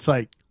 2. It's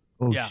like,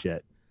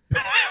 shit.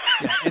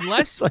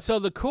 Yeah, so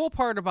the cool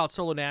part about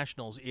Solo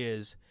Nationals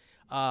is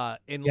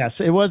yes,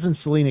 it was in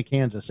Salina,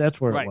 Kansas.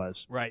 That's where it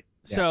was. Right.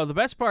 Yeah. So the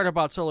best part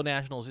about Solo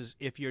Nationals is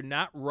if you're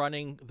not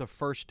running the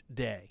first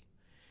day,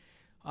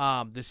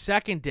 the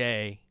second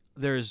day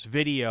there's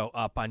video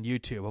up on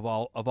YouTube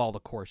of all the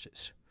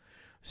courses.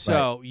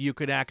 So you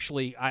could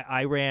actually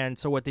I ran,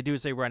 so what they do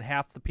is they run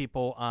half the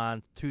people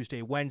on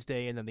Tuesday,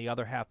 Wednesday, and then the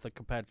other half the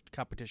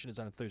competition is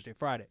on Thursday,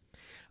 Friday.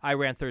 I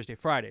ran Thursday,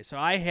 Friday. So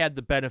I had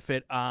the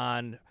benefit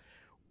on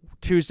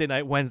Tuesday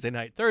night, Wednesday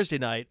night, Thursday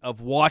night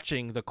of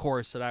watching the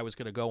course that I was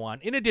going to go on,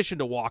 in addition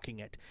to walking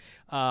it.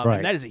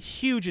 And that is a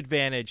huge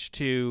advantage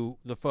to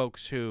the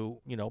folks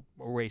who,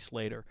 race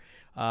later.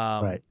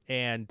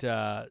 And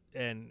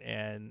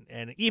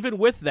even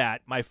with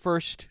that, my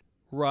first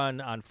run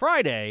on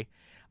Friday,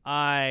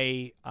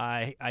 I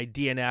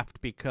DNF'd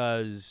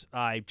because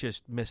I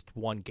just missed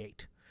one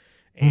gate.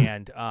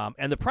 And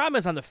the problem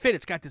is on the Fit,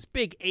 it's got this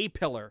big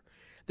A-pillar.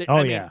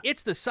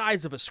 It's the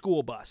size of a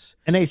school bus.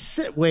 And they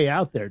sit way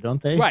out there,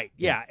 don't they? Right,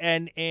 yeah.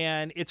 And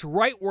it's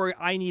right where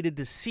I needed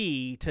to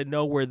see to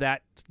know where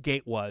that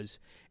gate was.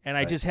 And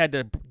I just had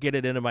to get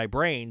it into my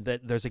brain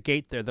that there's a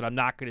gate there that I'm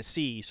not going to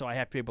see, so I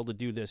have to be able to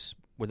do this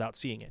without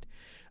seeing it.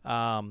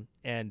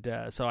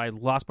 So I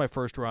lost my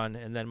first run,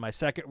 and then my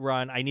second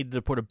run, I needed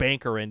to put a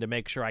banker in to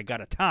make sure I got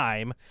a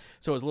time,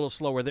 so it was a little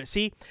slower there.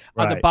 See,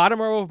 on the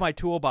bottom row of my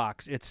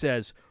toolbox, it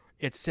says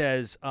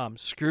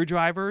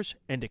screwdrivers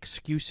and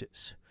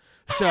excuses.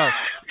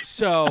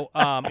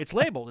 It's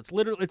labeled. It's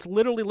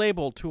literally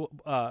labeled to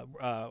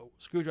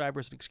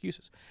screwdrivers and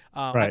excuses.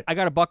 Right. I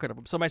got a bucket of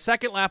them. So my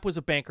second lap was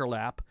a banker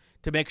lap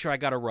to make sure I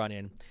got a run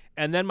in,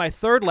 and then my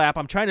third lap,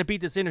 I'm trying to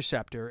beat this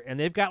Interceptor, and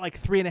they've got like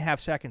 3.5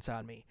 seconds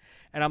on me,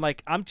 and I'm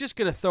like, I'm just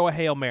gonna throw a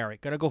Hail Mary,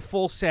 gonna go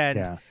full send.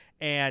 Yeah.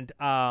 And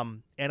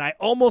I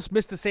almost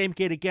missed the same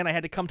gate again. I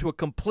had to come to a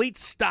complete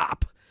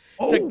stop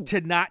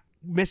to not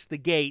miss the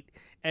gate.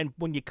 And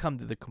when you come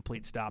to the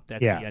complete stop,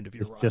 that's the end of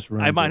your run. Just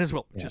I might as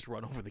well just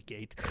run over the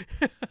gate.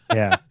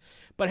 Yeah.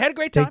 But I had a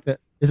great time.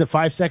 Is it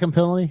 5-second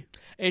penalty?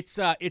 It's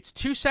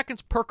 2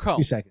 seconds per cone.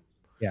 2 seconds.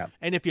 Yeah.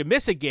 And if you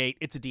miss a gate,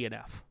 it's a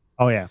DNF.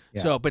 Oh, yeah.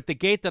 So, but the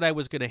gate that I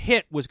was going to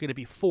hit was going to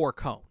be 4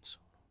 cones.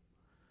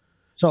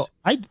 So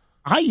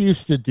I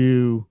used to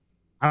do,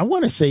 I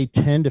want to say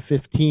 10 to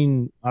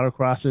 15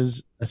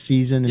 autocrosses a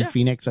season in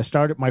Phoenix. I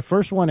started, my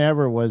first one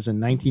ever was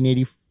in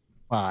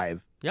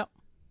 1985. Yep.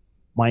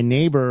 My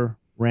neighbor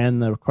ran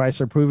the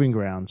Chrysler Proving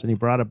Grounds, and he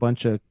brought a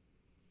bunch of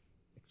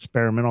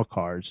experimental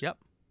cars. Yep.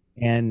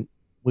 And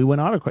we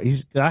went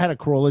autocross. I had a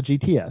Corolla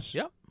GTS.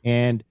 Yep.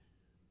 And,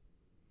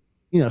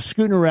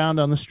 scooting around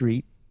on the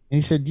street. And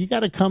he said, you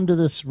got to come to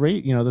this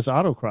rate, this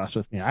autocross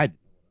with me. I didn't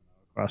know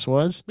what autocross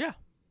was. Yeah.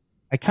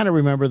 I kind of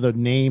remember the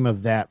name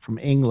of that from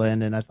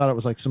England, and I thought it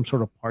was like some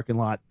sort of parking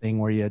lot thing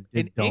where you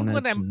did in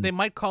donuts. England, they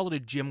might call it a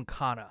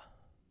gymkhana.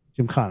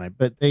 Gymkhana,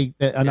 but an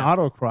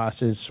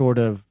autocross is sort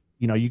of,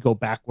 you go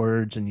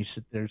backwards and you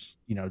sit there's,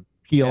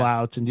 peel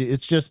outs, and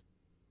it's just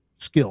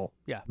skill.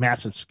 Yeah.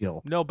 Massive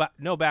skill. No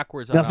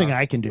backwards. Nothing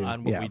I can do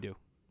on what we do.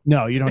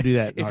 No, you don't do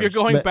that. If you're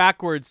going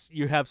backwards,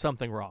 you have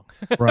something wrong.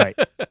 Right.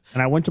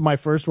 And I went to my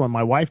first one.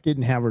 My wife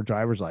didn't have her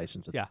driver's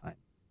license at the time.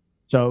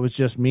 So it was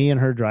just me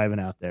and her driving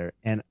out there.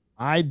 And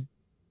I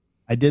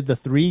did the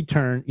 3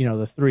 turn,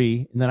 the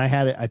 3, and then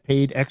I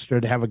paid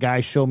extra to have a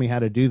guy show me how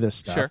to do this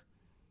stuff. Sure.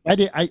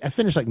 I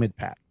finished like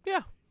mid-pack.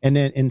 Yeah. And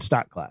then in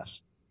stock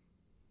class.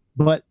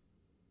 But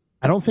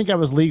I don't think I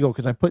was legal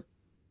because I put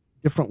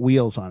different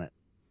wheels on it.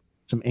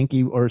 Some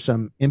inky or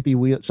some impy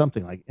wheel,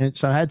 something like. And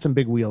so I had some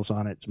big wheels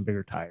on it, some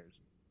bigger tires.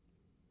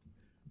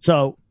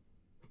 So,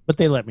 but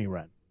they let me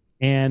run.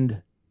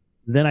 And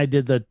then I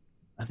did I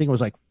think it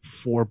was like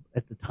 $4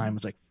 at the time.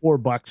 It was like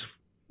 $4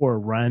 for a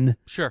run.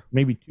 Sure.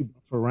 Maybe $2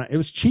 for a run. It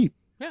was cheap.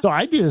 Yeah. So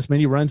I did as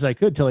many runs as I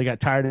could till I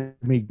got tired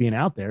of me being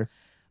out there.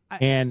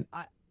 I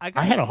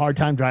had a hard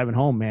time driving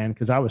home, man,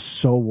 because I was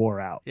so wore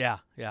out. Yeah,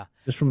 yeah.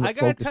 Just from the I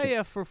gotta focusing. tell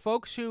you, for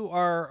folks who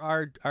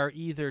are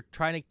either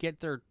trying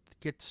to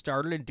get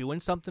started in doing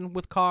something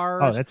with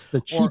cars, that's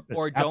the cheapest,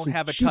 or don't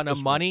have a ton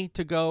of money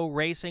to go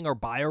racing or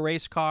buy a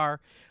race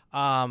car,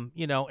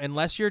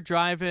 unless you're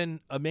driving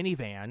a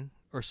minivan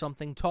or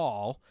something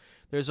tall,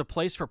 there's a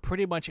place for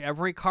pretty much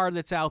every car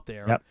that's out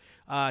there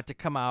to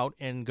come out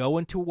and go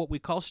into what we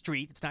call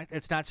street.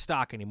 It's not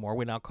stock anymore.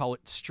 We now call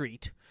it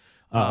street.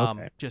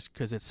 Okay. Just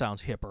because it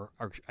sounds hipper,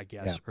 or I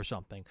guess, or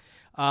something.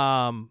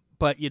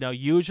 But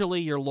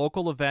usually your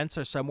local events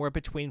are somewhere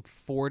between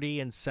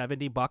 $40 and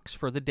 $70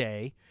 for the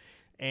day,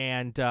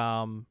 and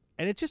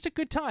it's just a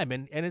good time,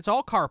 and it's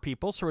all car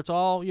people, so it's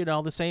all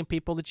the same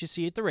people that you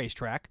see at the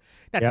racetrack,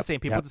 not the same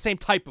people, but the same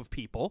type of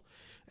people,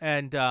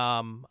 and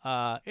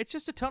it's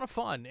just a ton of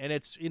fun, and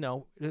it's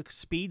the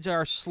speeds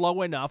are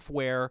slow enough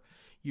where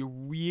you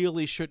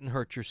really shouldn't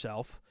hurt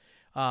yourself.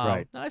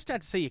 Right. That's not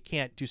to say you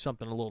can't do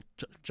something a little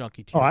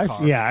junky to your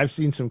car. I've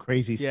seen some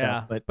crazy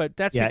stuff, but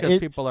that's because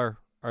people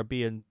are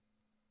being,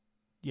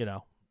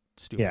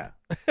 stupid. Yeah.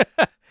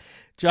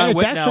 John and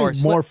it's Whitnauer,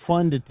 actually more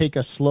fun to take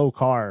a slow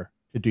car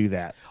to do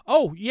that.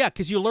 Oh yeah,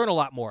 because you learn a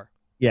lot more.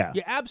 Yeah,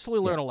 you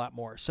absolutely learn a lot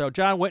more. So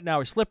John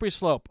Whitnauer, slippery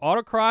slope,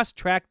 autocross,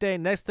 track day.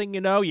 Next thing you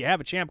know, you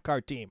have a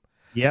ChampCar team.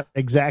 Yep,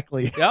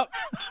 exactly. Yep.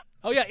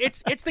 Oh yeah,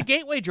 it's the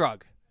gateway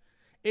drug.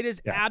 It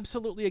is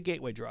absolutely a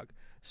gateway drug.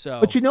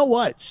 So, but you know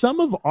what? Some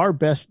of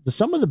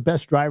the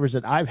best drivers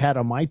that I've had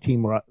on my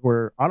team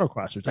were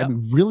autocrossers. Yep. I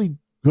mean, really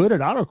good at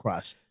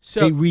autocross.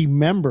 So they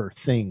remember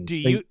things.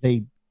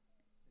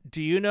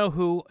 Do you know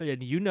who?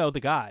 And you know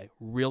the guy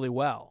really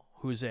well,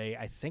 who's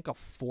I think a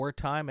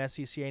 4-time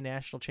SCCA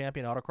national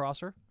champion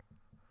autocrosser.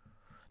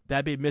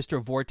 That'd be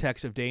Mr.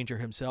 Vortex of Danger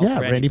himself. Yeah,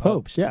 Randy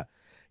Popes. Yeah,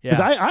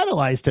 because I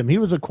idolized him. He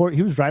was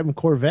driving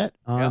Corvette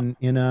in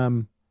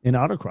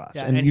autocross,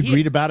 and you'd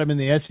read about him in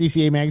the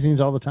SCCA magazines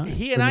all the time.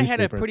 He and I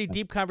had a pretty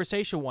deep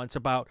conversation once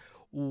about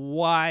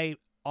why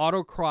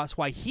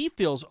he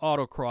feels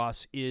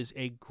autocross is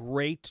a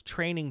great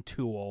training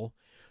tool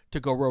to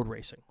go road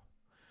racing,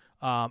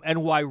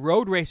 and why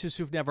road racers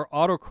who've never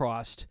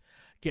autocrossed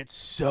get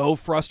so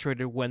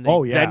frustrated when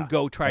they then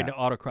go trying to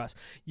autocross.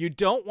 You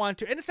don't want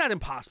to, and it's not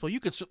impossible. You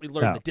can certainly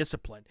learn the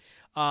discipline,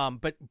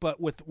 but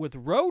with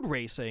road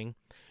racing,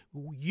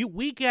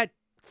 we get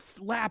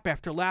lap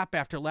after lap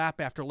after lap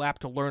after lap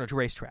to learn a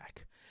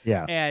racetrack.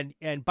 Yeah.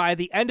 And by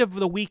the end of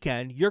the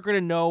weekend, you're going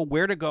to know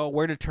where to go,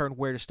 where to turn,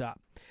 where to stop.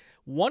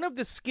 One of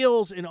the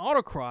skills in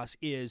autocross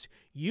is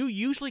you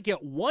usually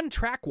get one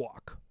track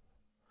walk,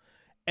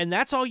 and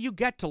that's all you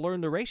get to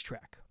learn the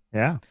racetrack.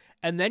 Yeah.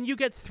 And then you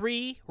get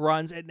 3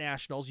 runs at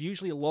nationals.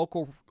 Usually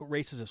local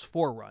races is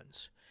 4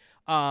 runs.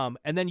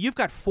 And then you've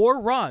got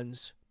 4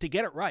 runs to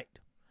get it right.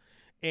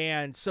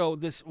 And so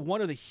this one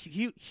of the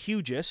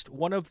hugest,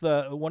 one of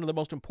the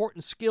most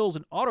important skills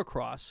in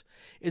autocross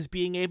is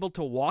being able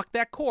to walk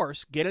that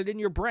course, get it in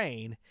your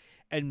brain,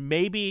 and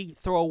maybe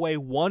throw away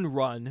 1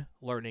 run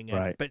learning it,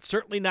 Right. but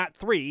certainly not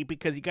 3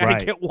 because you got to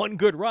Right. get 1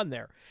 good run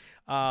there.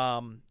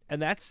 And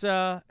that's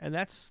a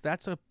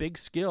big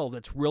skill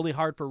that's really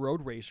hard for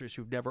road racers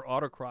who've never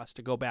autocrossed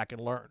to go back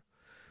and learn.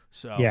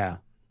 So Yeah.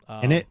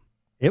 And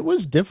it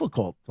was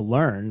difficult to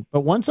learn,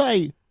 but once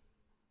I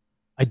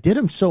did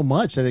them so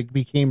much that it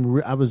became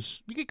you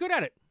get good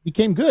at it.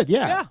 Became good,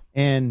 Yeah.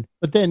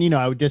 But then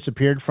I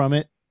disappeared from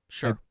it.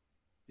 Sure. I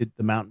did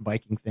the mountain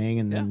biking thing,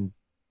 and then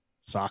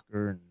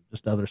soccer and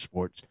just other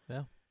sports.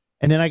 Yeah.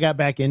 And then I got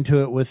back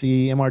into it with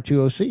the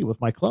MR2OC with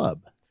my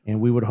club,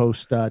 and we would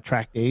host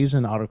track days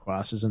and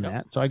autocrosses and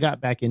that. So I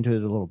got back into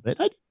it a little bit.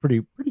 I did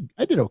pretty.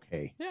 I did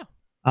okay. Yeah.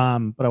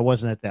 But I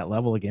wasn't at that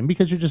level again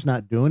because you're just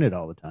not doing it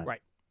all the time.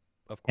 Right.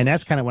 Of course. And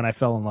that's kind of when I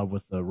fell in love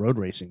with the road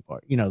racing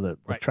part, the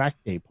Right. track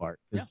day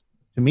part. Because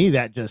to me,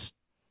 that just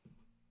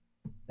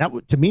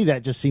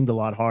seemed a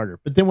lot harder.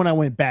 But then when I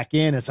went back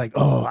in, it's like,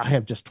 oh, I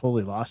have just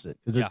totally lost it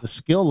because the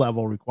skill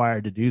level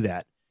required to do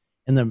that,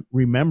 and the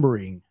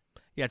remembering.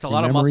 Yeah, it's a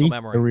lot of muscle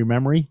memory. The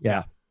rememory,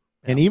 yeah.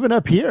 And even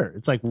up here,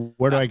 it's like,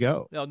 where do I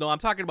go? No, I'm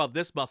talking about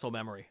this muscle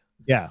memory.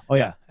 Yeah. Oh,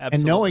 yeah. Absolutely.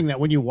 And knowing that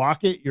when you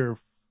walk it,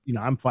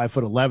 I'm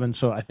 5'11",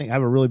 so I think I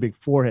have a really big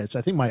forehead. So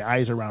I think my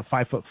eyes are around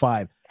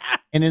 5'5",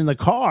 and in the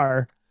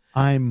car,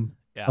 I'm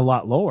a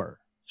lot lower.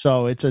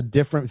 So it's a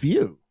different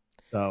view.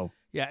 So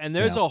yeah, and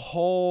there's a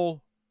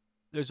whole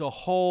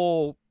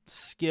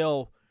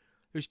skill.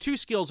 There's 2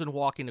 skills in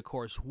walking the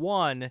course.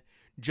 One,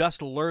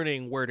 just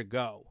learning where to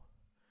go.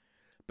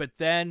 But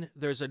then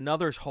there's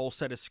another whole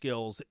set of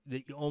skills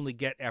that you only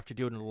get after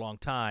doing it a long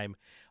time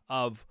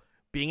of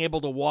being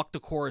able to walk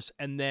the course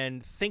and then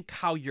think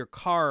how your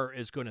car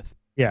is going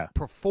to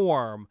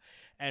perform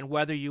and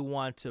whether you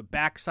want to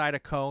backside a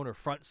cone or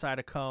front side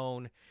a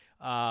cone,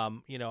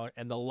 and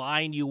the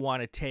line you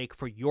want to take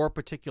for your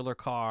particular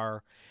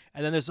car.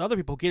 And then there's other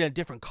people who get in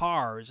different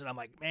cars. And I'm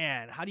like,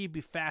 man, how do you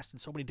be fast in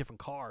so many different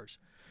cars?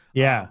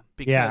 Yeah.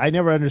 I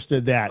never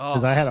understood that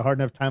because I had a hard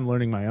enough time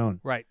learning my own.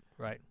 Right.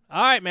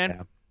 All right, man.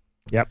 Yeah.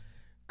 Yep.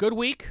 Good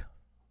week.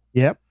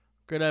 Yep.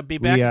 Gonna be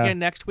back again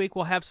next week.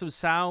 We'll have some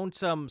sound,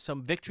 some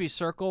victory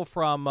circle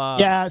from.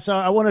 So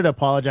I wanted to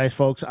apologize,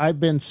 folks. I've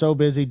been so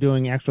busy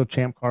doing actual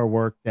ChampCar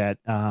work that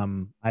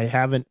I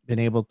haven't been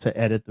able to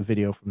edit the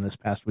video from this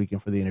past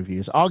weekend for the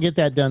interviews. I'll get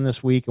that done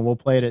this week, and we'll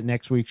play it at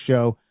next week's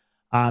show.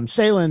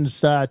 Salins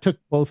took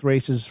both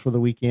races for the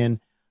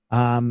weekend,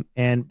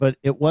 but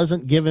it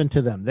wasn't given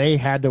to them. They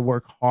had to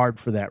work hard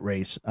for that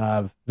race.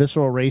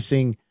 Visceral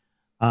Racing.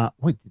 Did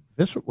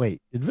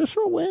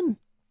Visceral win?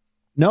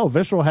 No,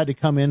 Visceral had to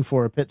come in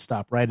for a pit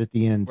stop right at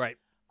the end. Right.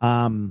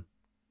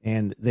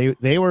 And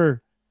they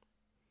were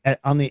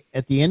at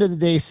the end of the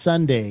day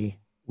Sunday,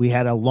 we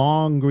had a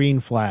long green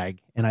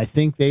flag, and I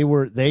think they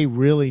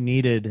really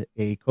needed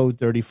a code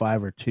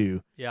 35 or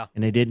 2. Yeah.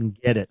 And they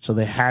didn't get it. So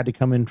they had to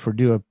come in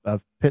do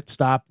a pit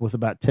stop with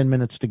about 10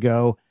 minutes to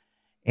go.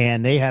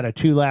 And they had a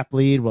 2-lap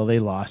lead. Well, they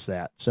lost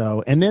that.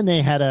 So, and then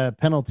they had a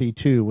penalty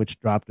too, which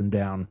dropped them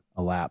down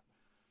a lap.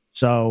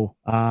 So,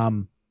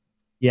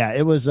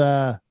 it was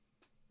a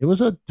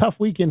tough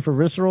weekend for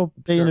Visceral.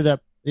 They ended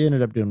up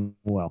doing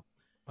well.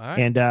 All right.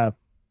 And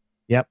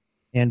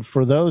and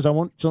for those, I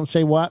don't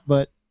say what,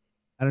 but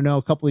I don't know,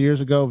 a couple of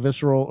years ago,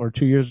 Visceral, or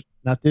 2 years,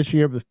 not this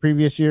year, but the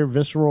previous year,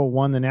 Visceral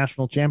won the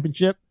national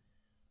championship.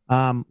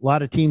 A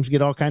lot of teams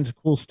get all kinds of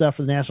cool stuff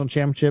for the national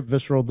championship.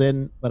 Visceral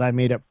didn't, but I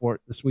made up for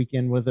it this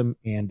weekend with them,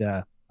 and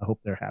I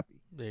hope they're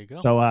happy. There you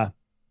go. So,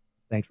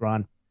 thanks,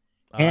 Ron.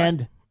 All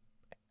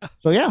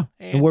So,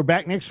 and we're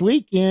back next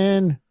week,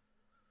 and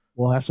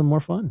we'll have some more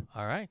fun.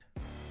 All right.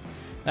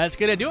 That's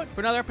going to do it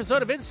for another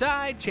episode of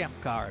Inside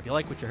ChampCar. If you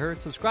like what you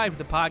heard, subscribe to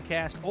the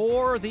podcast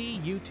or the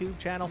YouTube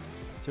channel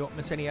so you won't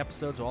miss any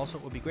episodes. Also,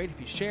 it would be great if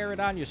you share it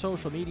on your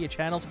social media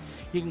channels.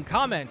 You can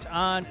comment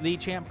on the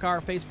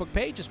ChampCar Facebook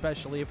page,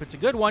 especially if it's a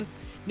good one.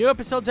 New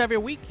episodes every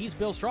week. He's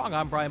Bill Strong.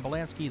 I'm Brian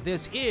Belansky.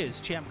 This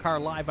is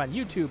ChampCar Live on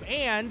YouTube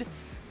and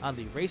on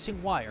the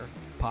Racing Wire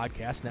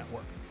Podcast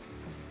Network.